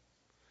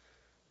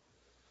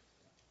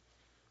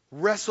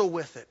 Wrestle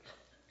with it.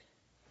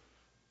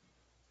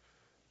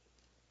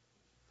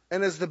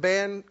 And as the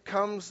band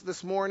comes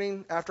this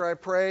morning, after I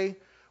pray,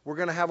 we're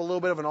going to have a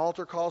little bit of an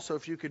altar call, so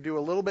if you could do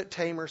a little bit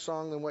tamer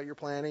song than what you're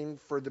planning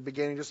for the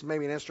beginning, just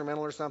maybe an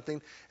instrumental or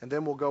something, and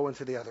then we'll go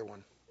into the other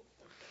one.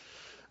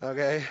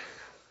 Okay?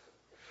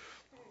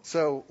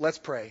 So let's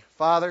pray.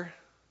 Father,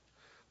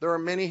 there are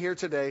many here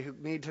today who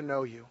need to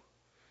know You.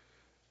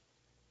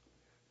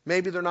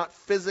 Maybe they're not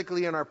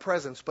physically in our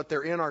presence, but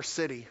they're in our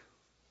city.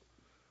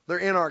 They're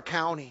in our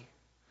county.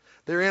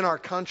 They're in our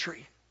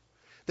country.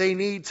 They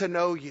need to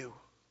know You.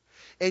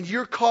 And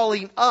You're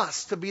calling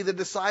us to be the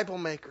disciple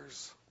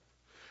makers.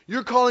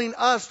 You're calling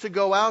us to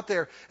go out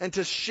there and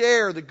to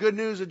share the good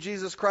news of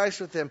Jesus Christ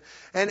with them.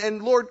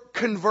 And Lord,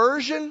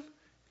 conversion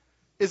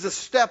is a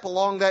step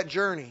along that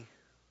journey.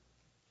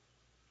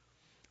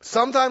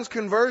 Sometimes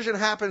conversion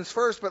happens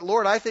first, but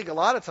Lord, I think a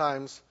lot of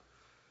times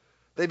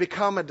they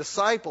become a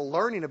disciple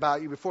learning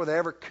about You before they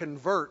ever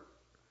convert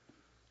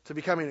to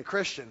becoming a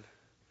Christian.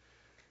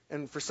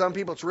 And for some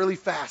people it's really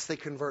fast they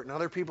convert, and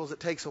other people it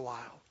takes a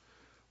while.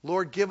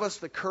 Lord, give us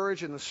the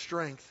courage and the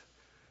strength,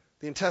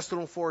 the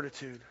intestinal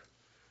fortitude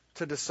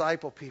to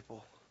disciple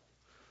people,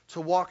 to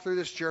walk through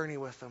this journey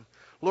with them.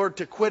 Lord,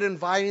 to quit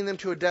inviting them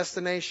to a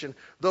destination,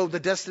 though the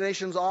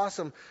destination's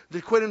awesome, to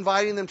quit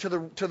inviting them to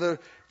the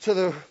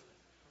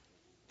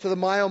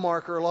mile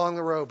marker along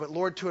the road, but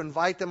Lord, to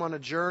invite them on a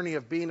journey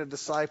of being a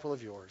disciple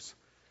of Yours.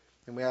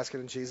 And we ask it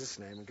in Jesus'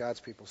 name. And God's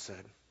people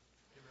said,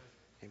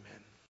 Amen. Amen.